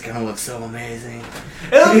like, this is gonna look so amazing.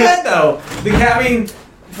 It was good though.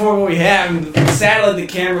 For what we had, sadly the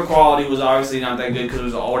camera quality was obviously not that good because it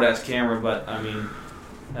was an old ass camera. But I mean,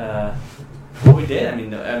 Well, we did. I mean,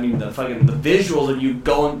 the visuals of you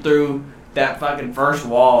going through that fucking first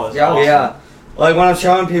wall is awesome. Yeah. Like when I'm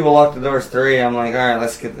showing people Lock the Doors 3, I'm like, all right,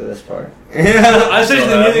 let's get to this part. I see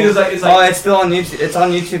the music is like. Oh, it's still on YouTube. It's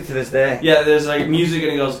on YouTube to this day. Yeah, there's like music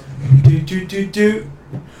and it goes do do do do.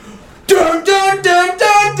 Dun dun dun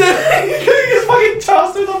dun dun. You just fucking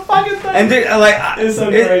toss through the fucking thing. And dude, like, it's so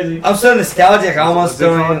crazy. I'm so nostalgic. I almost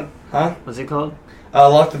don't. Huh? What's it called?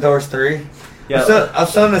 Lock the Doors 3. Yeah. I'm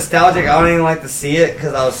so nostalgic. I don't even like to see it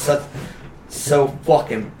because I was so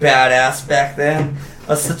fucking badass back then.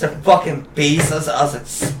 I was such a fucking beast. I was a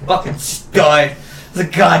fucking stud. I was a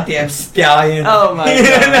goddamn stallion. Oh my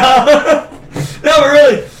god. No, but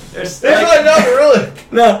really.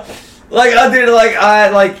 No. Like I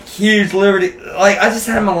had like huge Liberty. Like I just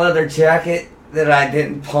had my leather jacket that I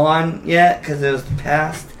didn't pawn yet because it was the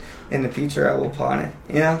past. In the future, I will pawn it.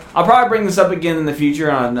 You know. I'll probably bring this up again in the future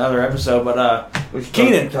on another episode, but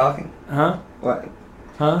Keenan talking. Huh? What?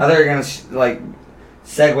 Huh? I thought you were gonna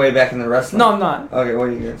segue back into wrestling. No, I'm not. Okay, what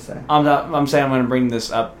are you gonna say? I'm saying I'm gonna bring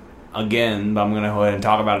this up again, but I'm gonna go ahead and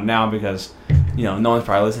talk about it now because no one's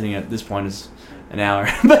probably listening at this point. It's an hour,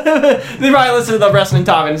 but they probably listen to the wrestling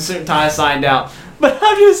talk and certain time I signed out. But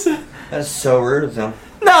I'm just. That's so rude of them.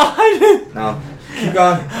 No, I didn't. No, keep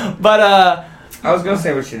going. But I was gonna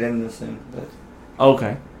say what you didn't listen. But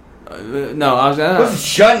okay. No, I was wasn't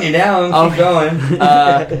shutting you down. Keep going.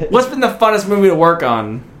 What's been the funnest movie to work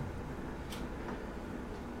on?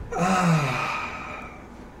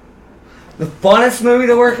 The funnest movie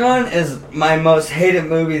to work on is my most hated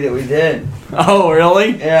movie that we did. Oh,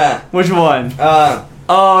 really? Yeah. Which one?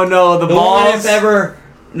 Oh no, the balls.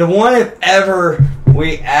 The one if ever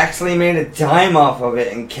we actually made a dime off of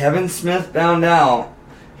it, and Kevin Smith found out,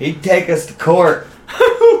 he'd take us to court.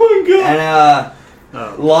 Oh my god.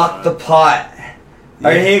 And lock the pot. Yeah.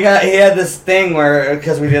 I mean, he had this thing where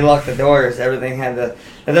because we did Lock the Doors, everything had to,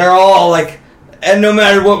 and they're all like, and no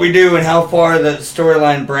matter what we do and how far the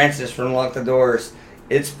storyline branches from Lock the Doors,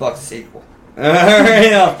 it's fuck sequel.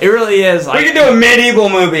 It really is. We could do a medieval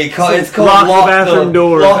movie called Lock the Bathroom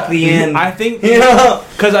Door. Lock the End. I think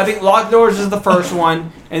because I think Lock Doors is the first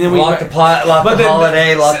one, and then we Lock the Pot, Lock the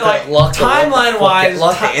Holiday, Lock the timeline wise.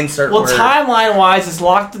 Lock the insert word. Timeline wise, it's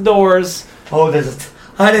Lock the Doors. Oh,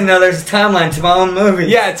 I didn't know there's a timeline to my own movie.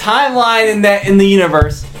 Yeah, timeline in the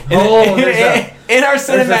universe. In our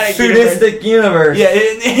cinematic sadistic universe. Yeah,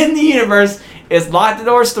 in the universe, it's Lock the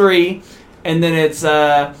Doors 3, and then it's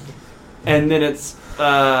Lock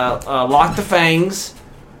the Fangs,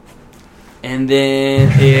 and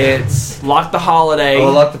then it's Lock the Holiday.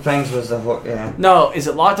 Oh, Lock the Fangs was the yeah. No, is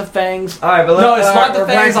it Lock the Fangs? All right, but no, it's Lock the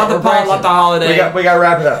Fangs, Lock the Pot, Lock the Holiday. We got to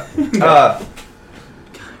wrap it up.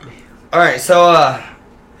 All right, so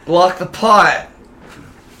Lock the Pot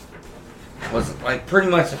was like pretty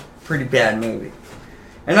much a pretty bad movie,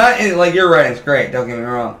 and your writing's great. Don't get me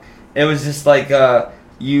wrong. It was just like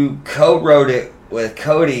you co-wrote it with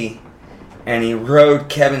Cody, and he rode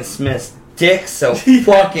Kevin Smith's dick so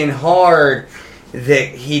fucking hard that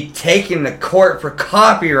he'd taken to court for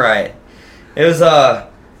copyright. It was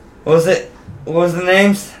what was the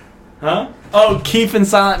names? Huh? Oh, Keith and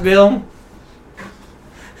Silent Bill.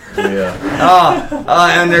 Yeah.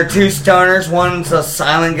 And they're two stoners. One's a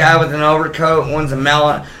silent guy with an overcoat. One's a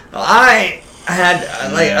melon. I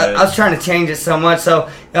was trying to change it so much. So,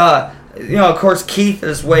 of course, Keith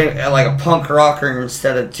is way like a punk rocker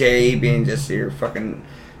instead of Jay being just your fucking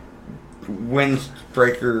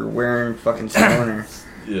windbreaker wearing fucking stoner.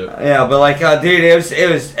 Yeah, but dude, it was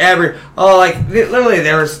literally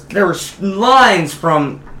there were lines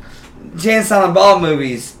from Jay and Silent Bob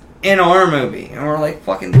movies in our movie, and we're like,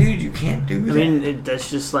 fucking dude, you can't do that. I mean,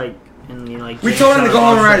 that's just like. We told him to go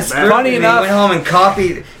home and write a script. Funny enough, he went home and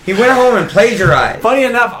copied. He went home and plagiarized. Funny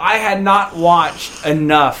enough, I had not watched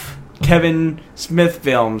enough Kevin Smith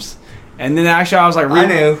films, and then actually I was like, I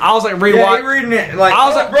knew. I was like rewatching reading it. Like, I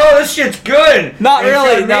was like, bro, this shit's good. Not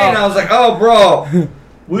really. No. And I was like, oh, bro,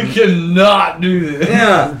 we cannot do this.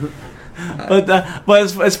 Yeah. But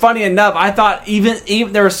it's funny enough. I thought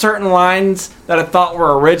even there were certain lines that I thought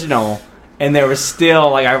were original, and there was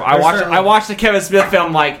still like I watched the Kevin Smith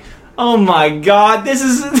film like, oh my god, this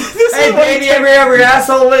is. Hey, baby, every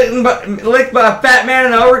asshole licked by a fat man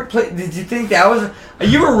in over. Did you think that was?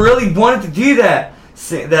 You were really wanting to do that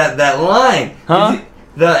line? Huh?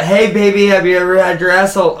 Hey baby, have you ever had your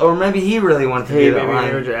asshole? Or maybe he really wanted to do that line. Hey baby, have you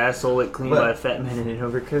ever had your asshole licked clean by a fat man in an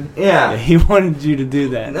overcoat? Yeah, he wanted you to do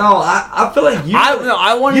that. No, I feel like you.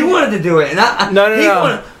 You wanted to do it, and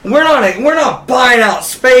no. We're not buying out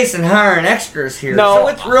space and hiring extras here. No, so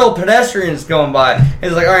it's real pedestrians going by.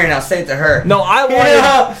 It's like, all right, now say it to her. No, I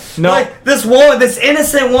wanted. No. Like, this woman, this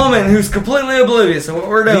innocent woman who's completely oblivious of what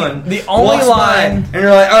we're doing. The only walks by, line... and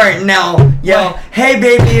you're like, alright, now, yell, hey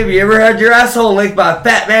baby, have you ever had your asshole licked by a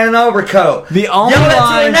fat man in an overcoat? The only Yell that to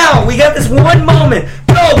her line... now. We got this one moment.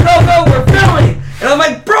 Go, we're filming. And I'm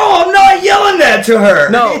like, bro, I'm not yelling that to her.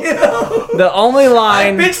 No. You know? The only I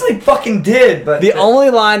line... eventually fucking did, but... The only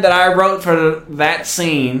line that I wrote for that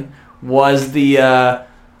scene was the...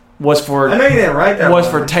 was for... I know you didn't write that was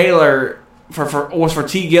one. for Taylor... was for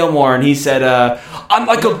T. Gilmore, and he said, I'm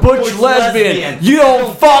like a butch lesbian. You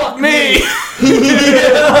don't fuck me.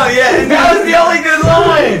 Yeah, and that was the only good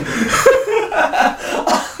line.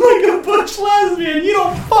 I'm like a butch lesbian. You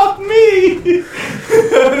don't fuck me.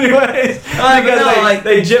 Anyways, because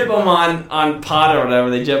they jip him on pot or whatever.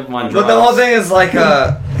 They jip him on drugs. But the whole thing is like,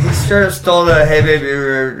 he straight up stole the "Hey baby,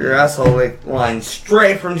 your asshole" like, line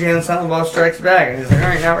straight from Jay and Silent Bob Strikes Back, and he's like, "All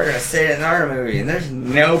right, now we're gonna say it in our movie," and there's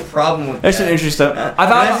no problem with That's that. an interesting stuff.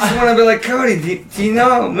 I just want to be like, Cody, do you know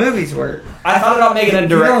how movies work? I thought about making a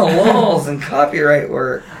Do you know direct. how laws and copyright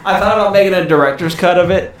work? I thought about making a director's cut of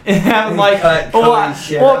it and having like, Cut well, Cody's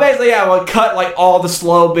shit well, out. basically, yeah, well, cut like all the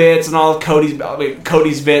slow bits and all of Cody's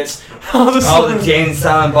bits, all the All the Jay and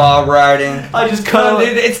Silent Bob writing. I just cut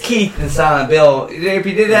Dude, it's Keith and Silent Bill. If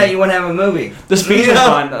you did that, you wouldn't have a movie. The speech You is know?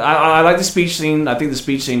 fun. I like the speech scene. I think the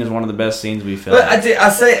speech scene is one of the best scenes we filmed. But I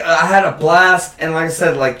say I had a blast, and like I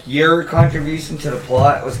said, like your contribution to the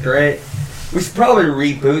plot was great. We should probably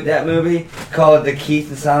reboot that movie, call it the Keith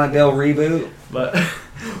and Silent Bill reboot. But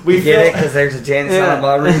We we get feel it because there's a Jay and Silent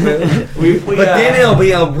Bob reboot. we But then it'll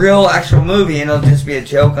be a real actual movie, and it'll just be a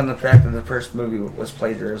joke on the fact that the first movie was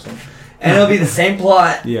plagiarism, and it'll be the same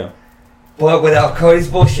plot, yeah. but without Cody's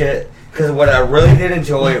bullshit. Because what I really did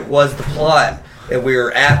enjoy was the plot that we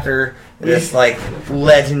were after this like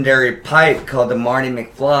legendary pipe called the Marty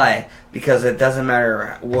McFly, because it doesn't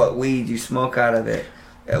matter what weed you smoke out of it.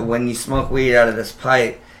 When you smoke weed out of this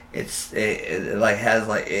pipe, it like has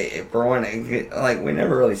like for one, like we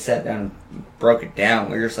never really sat down and broke it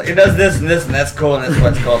down. We were just like, it does this and this and that's cool, and that's why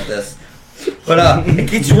it's called this. But it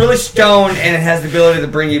gets you really stoned, and it has the ability to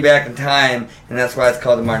bring you back in time, and that's why it's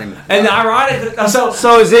called the Marty McFly. And ironic,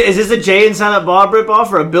 So is this a Jay and Silent Bob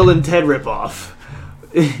ripoff or a Bill and Ted ripoff?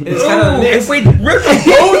 it's kind of a Ooh, mix. if we rip them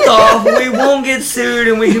both off, we won't get sued,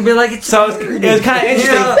 and we can be like, it's So it's kind of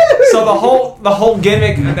interesting. Yeah. So the whole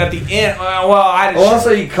gimmick at the end. Well, I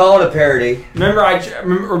Also, you call it a parody. remember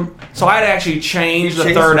so I had to actually change the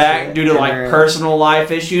Changed third the act due to like yeah. personal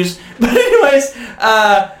life issues. But anyways,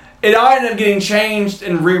 it all ended up getting changed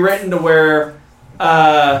and rewritten to where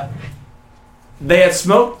they had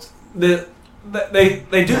smoked they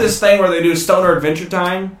do this thing where they do Stoner Adventure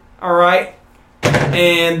Time. All right.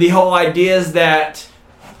 And the whole idea is that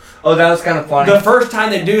Oh, that was kind of funny. the first time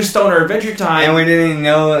they do Stoner Adventure Time, And we didn't even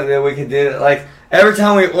know that we could do it. Like, every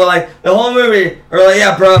time like, the whole movie, we're like,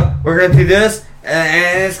 yeah, bro, we're going to do this.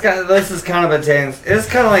 And it's kind of, this is kind of a change. It's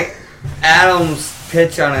kind of like Adam's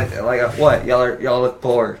pitch on it. Like, what? Y'all look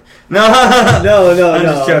bored. No, I'm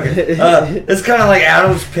just joking. It's kind of like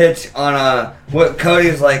Adam's pitch on what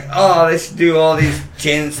Cody's like, oh, they should do all these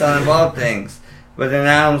Jay and Silent Bob things. But then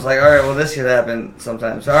Adam's like, all right, well, this should happen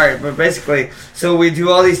sometimes. All right, but basically, so we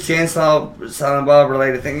do all these Jay and Silent Bob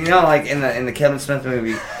related things. You know, like in the Kevin Smith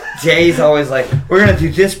movie, Jay's always like, we're gonna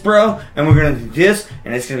do this, bro, and we're gonna do this,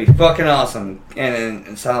 and it's gonna be fucking awesome.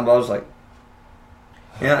 And Silent Bob's like,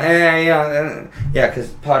 yeah, because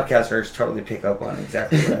podcasters totally pick up on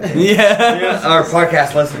exactly what I do. yeah. Our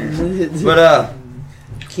podcast listeners. But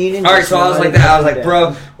Keenan. all right, so I was like that. I was like,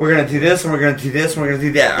 bro, we're gonna do this, and we're gonna do this, and we're gonna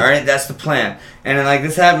do that. All right, that's the plan. And then like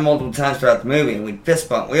this happened multiple times throughout the movie, and we'd fist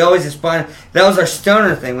bump. We always just find that was our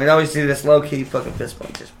stoner thing. We'd always do this low key fucking fist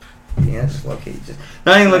bump, just low key, just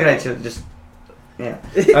not even looking at each other, just yeah.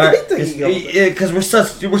 All right, because we're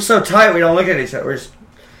so tight, we don't look at each other. We're just,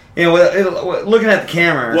 looking at the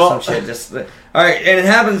camera or some shit. Just all right, and it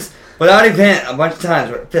happens without event a bunch of times.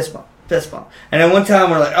 We're fist bump. And then one time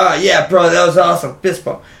we're like, oh yeah, bro, that was awesome, fist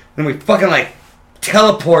bump. And we fucking like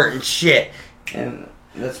teleport and shit. And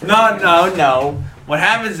that's No. What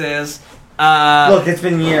happens is, look, it's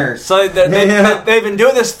been years. so they've been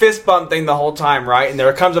doing this fist bump thing the whole time, right? And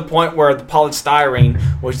there comes a point where the polystyrene,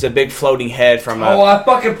 which is a big floating head from I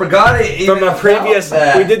fucking forgot it. from a previous.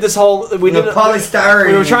 We did this whole. the polystyrene.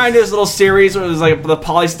 We were trying to do this little series where it was like the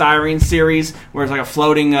polystyrene series, where it's like a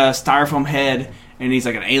floating styrofoam head. And he's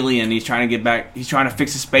like an alien. He's trying to get back. He's trying to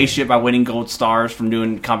fix his spaceship by winning gold stars from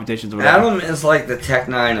doing competitions. Or whatever. Adam is like the Tech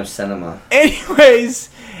 9 of cinema.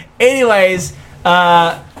 Anyways,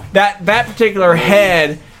 that particular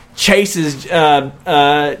head chases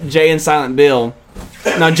Jay and Silent Bill.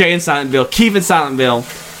 No, Jay and Silent Bill. Keith and Silent Bill.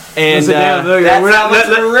 And That's how much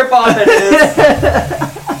of a ripoff it is.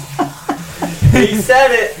 He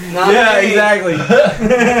said it. Not me. exactly.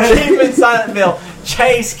 Keeping Silent Bill.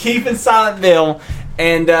 Chase keeping Silent Bill,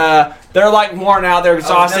 and they're like worn out. They're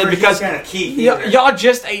exhausted because y'all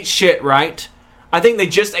just ate shit, right? I think they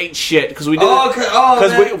just ate shit because we did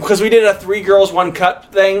because we did a 3 girls 1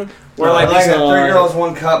 cup thing where like a 3 girls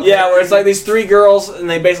 1 cup. Yeah, where it's like these 3 girls and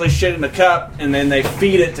they basically shit in the cup and then they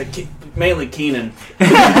feed it to mainly Keenan. But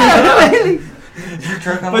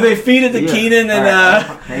they feed it to Keenan and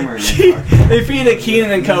they feed it to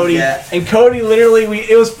Keenan and Cody. And Cody literally,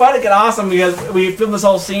 it was fun and awesome because we filmed this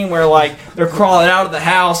whole scene where like they're crawling out of the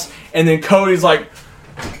house and then Cody's like,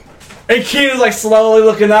 and Keenan's like slowly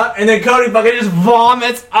looking up, and then Cody fucking just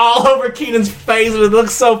vomits all over Keenan's face, and it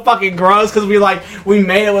looks so fucking gross because we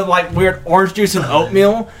made it with like weird orange juice and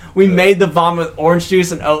oatmeal. We made the vomit with orange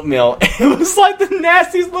juice and oatmeal. It was like the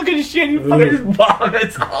nastiest looking shit. He fucking just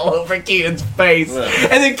vomits all over Keenan's face,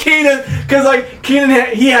 and then Keenan, because like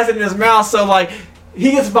Keenan he has it in his mouth, so like.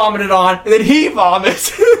 He gets vomited on, and then he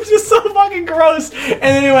vomits. It's just so fucking gross. And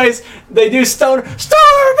anyways, they do Stoner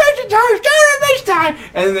Adventure Time,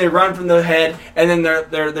 and then they run from the head, and then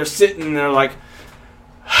they're sitting and they're like,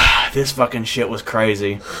 this fucking shit was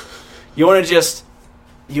crazy. You want to just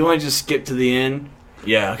skip to the end?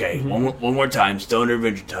 Yeah, okay. One more time, Stoner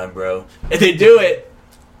Adventure Time, bro. And they do it,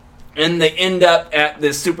 and they end up at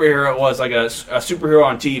this superhero. It was like a superhero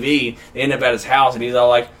on TV. They end up at his house, and he's all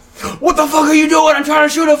like, what the fuck are you doing? I'm trying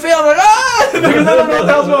to shoot a film. Like, because I don't know what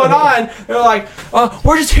the hell's going on. They're like,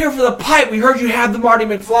 we're just here for the pipe. We heard you have the Marty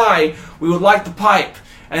McFly. We would like the pipe.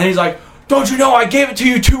 And then he's like, don't you know I gave it to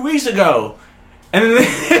you 2 weeks ago? And then they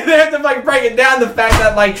have to like break it down, the fact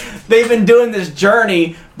that like they've been doing this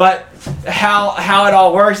journey, but how it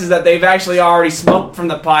all works is that they've actually already smoked from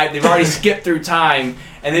the pipe. They've already skipped through time,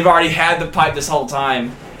 and they've already had the pipe this whole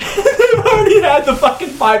time. They've already had the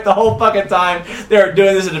fucking pipe the whole fucking time they were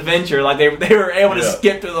doing this adventure. Like they were able to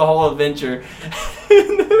skip through the whole adventure.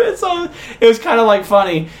 So it was kind of like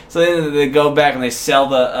funny. So then they go back and they sell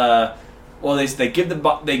the they give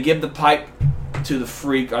the pipe to the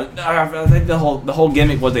freak. I think the whole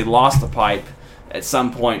gimmick was they lost the pipe at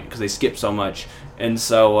some point because they skipped so much, and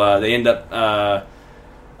so they end up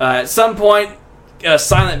at some point.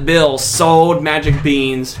 Silent Bill sold magic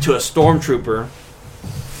beans to a stormtrooper.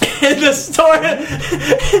 In the store,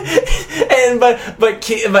 but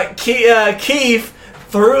Keith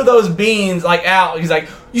threw those beans like out. He's like,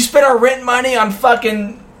 "You spent our rent money on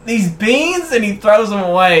fucking these beans," and he throws them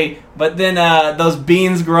away. But then those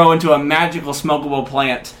beans grow into a magical smokable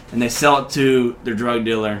plant, and they sell it to their drug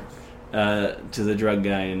dealer, to the drug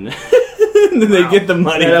guy, and then they get the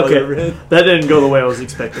money. Okay, that didn't go the way I was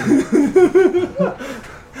expecting.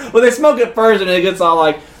 Well, they smoke it first, and it gets all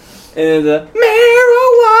like. And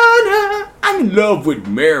marijuana. I'm in love with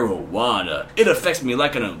marijuana. It affects me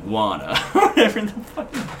like an iguana. Whatever the fuck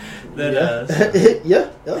that is. Yeah.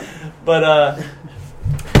 But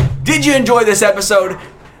did you enjoy this episode?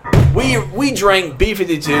 We drank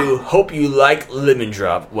B52. Hope you like Lemon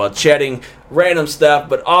Drop while chatting random stuff.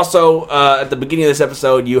 But also at the beginning of this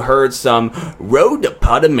episode, you heard some Road to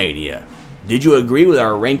Podomania. Did you agree with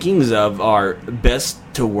our rankings of our best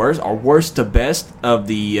to worst, our worst to best of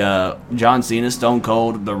the John Cena, Stone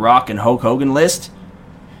Cold, The Rock, and Hulk Hogan list?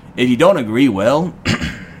 If you don't agree, well,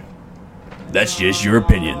 that's just your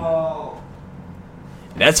opinion.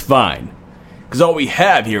 That's fine, because all we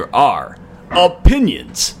have here are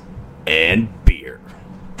opinions and beer.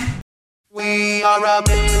 We are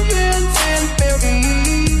opinions and beer.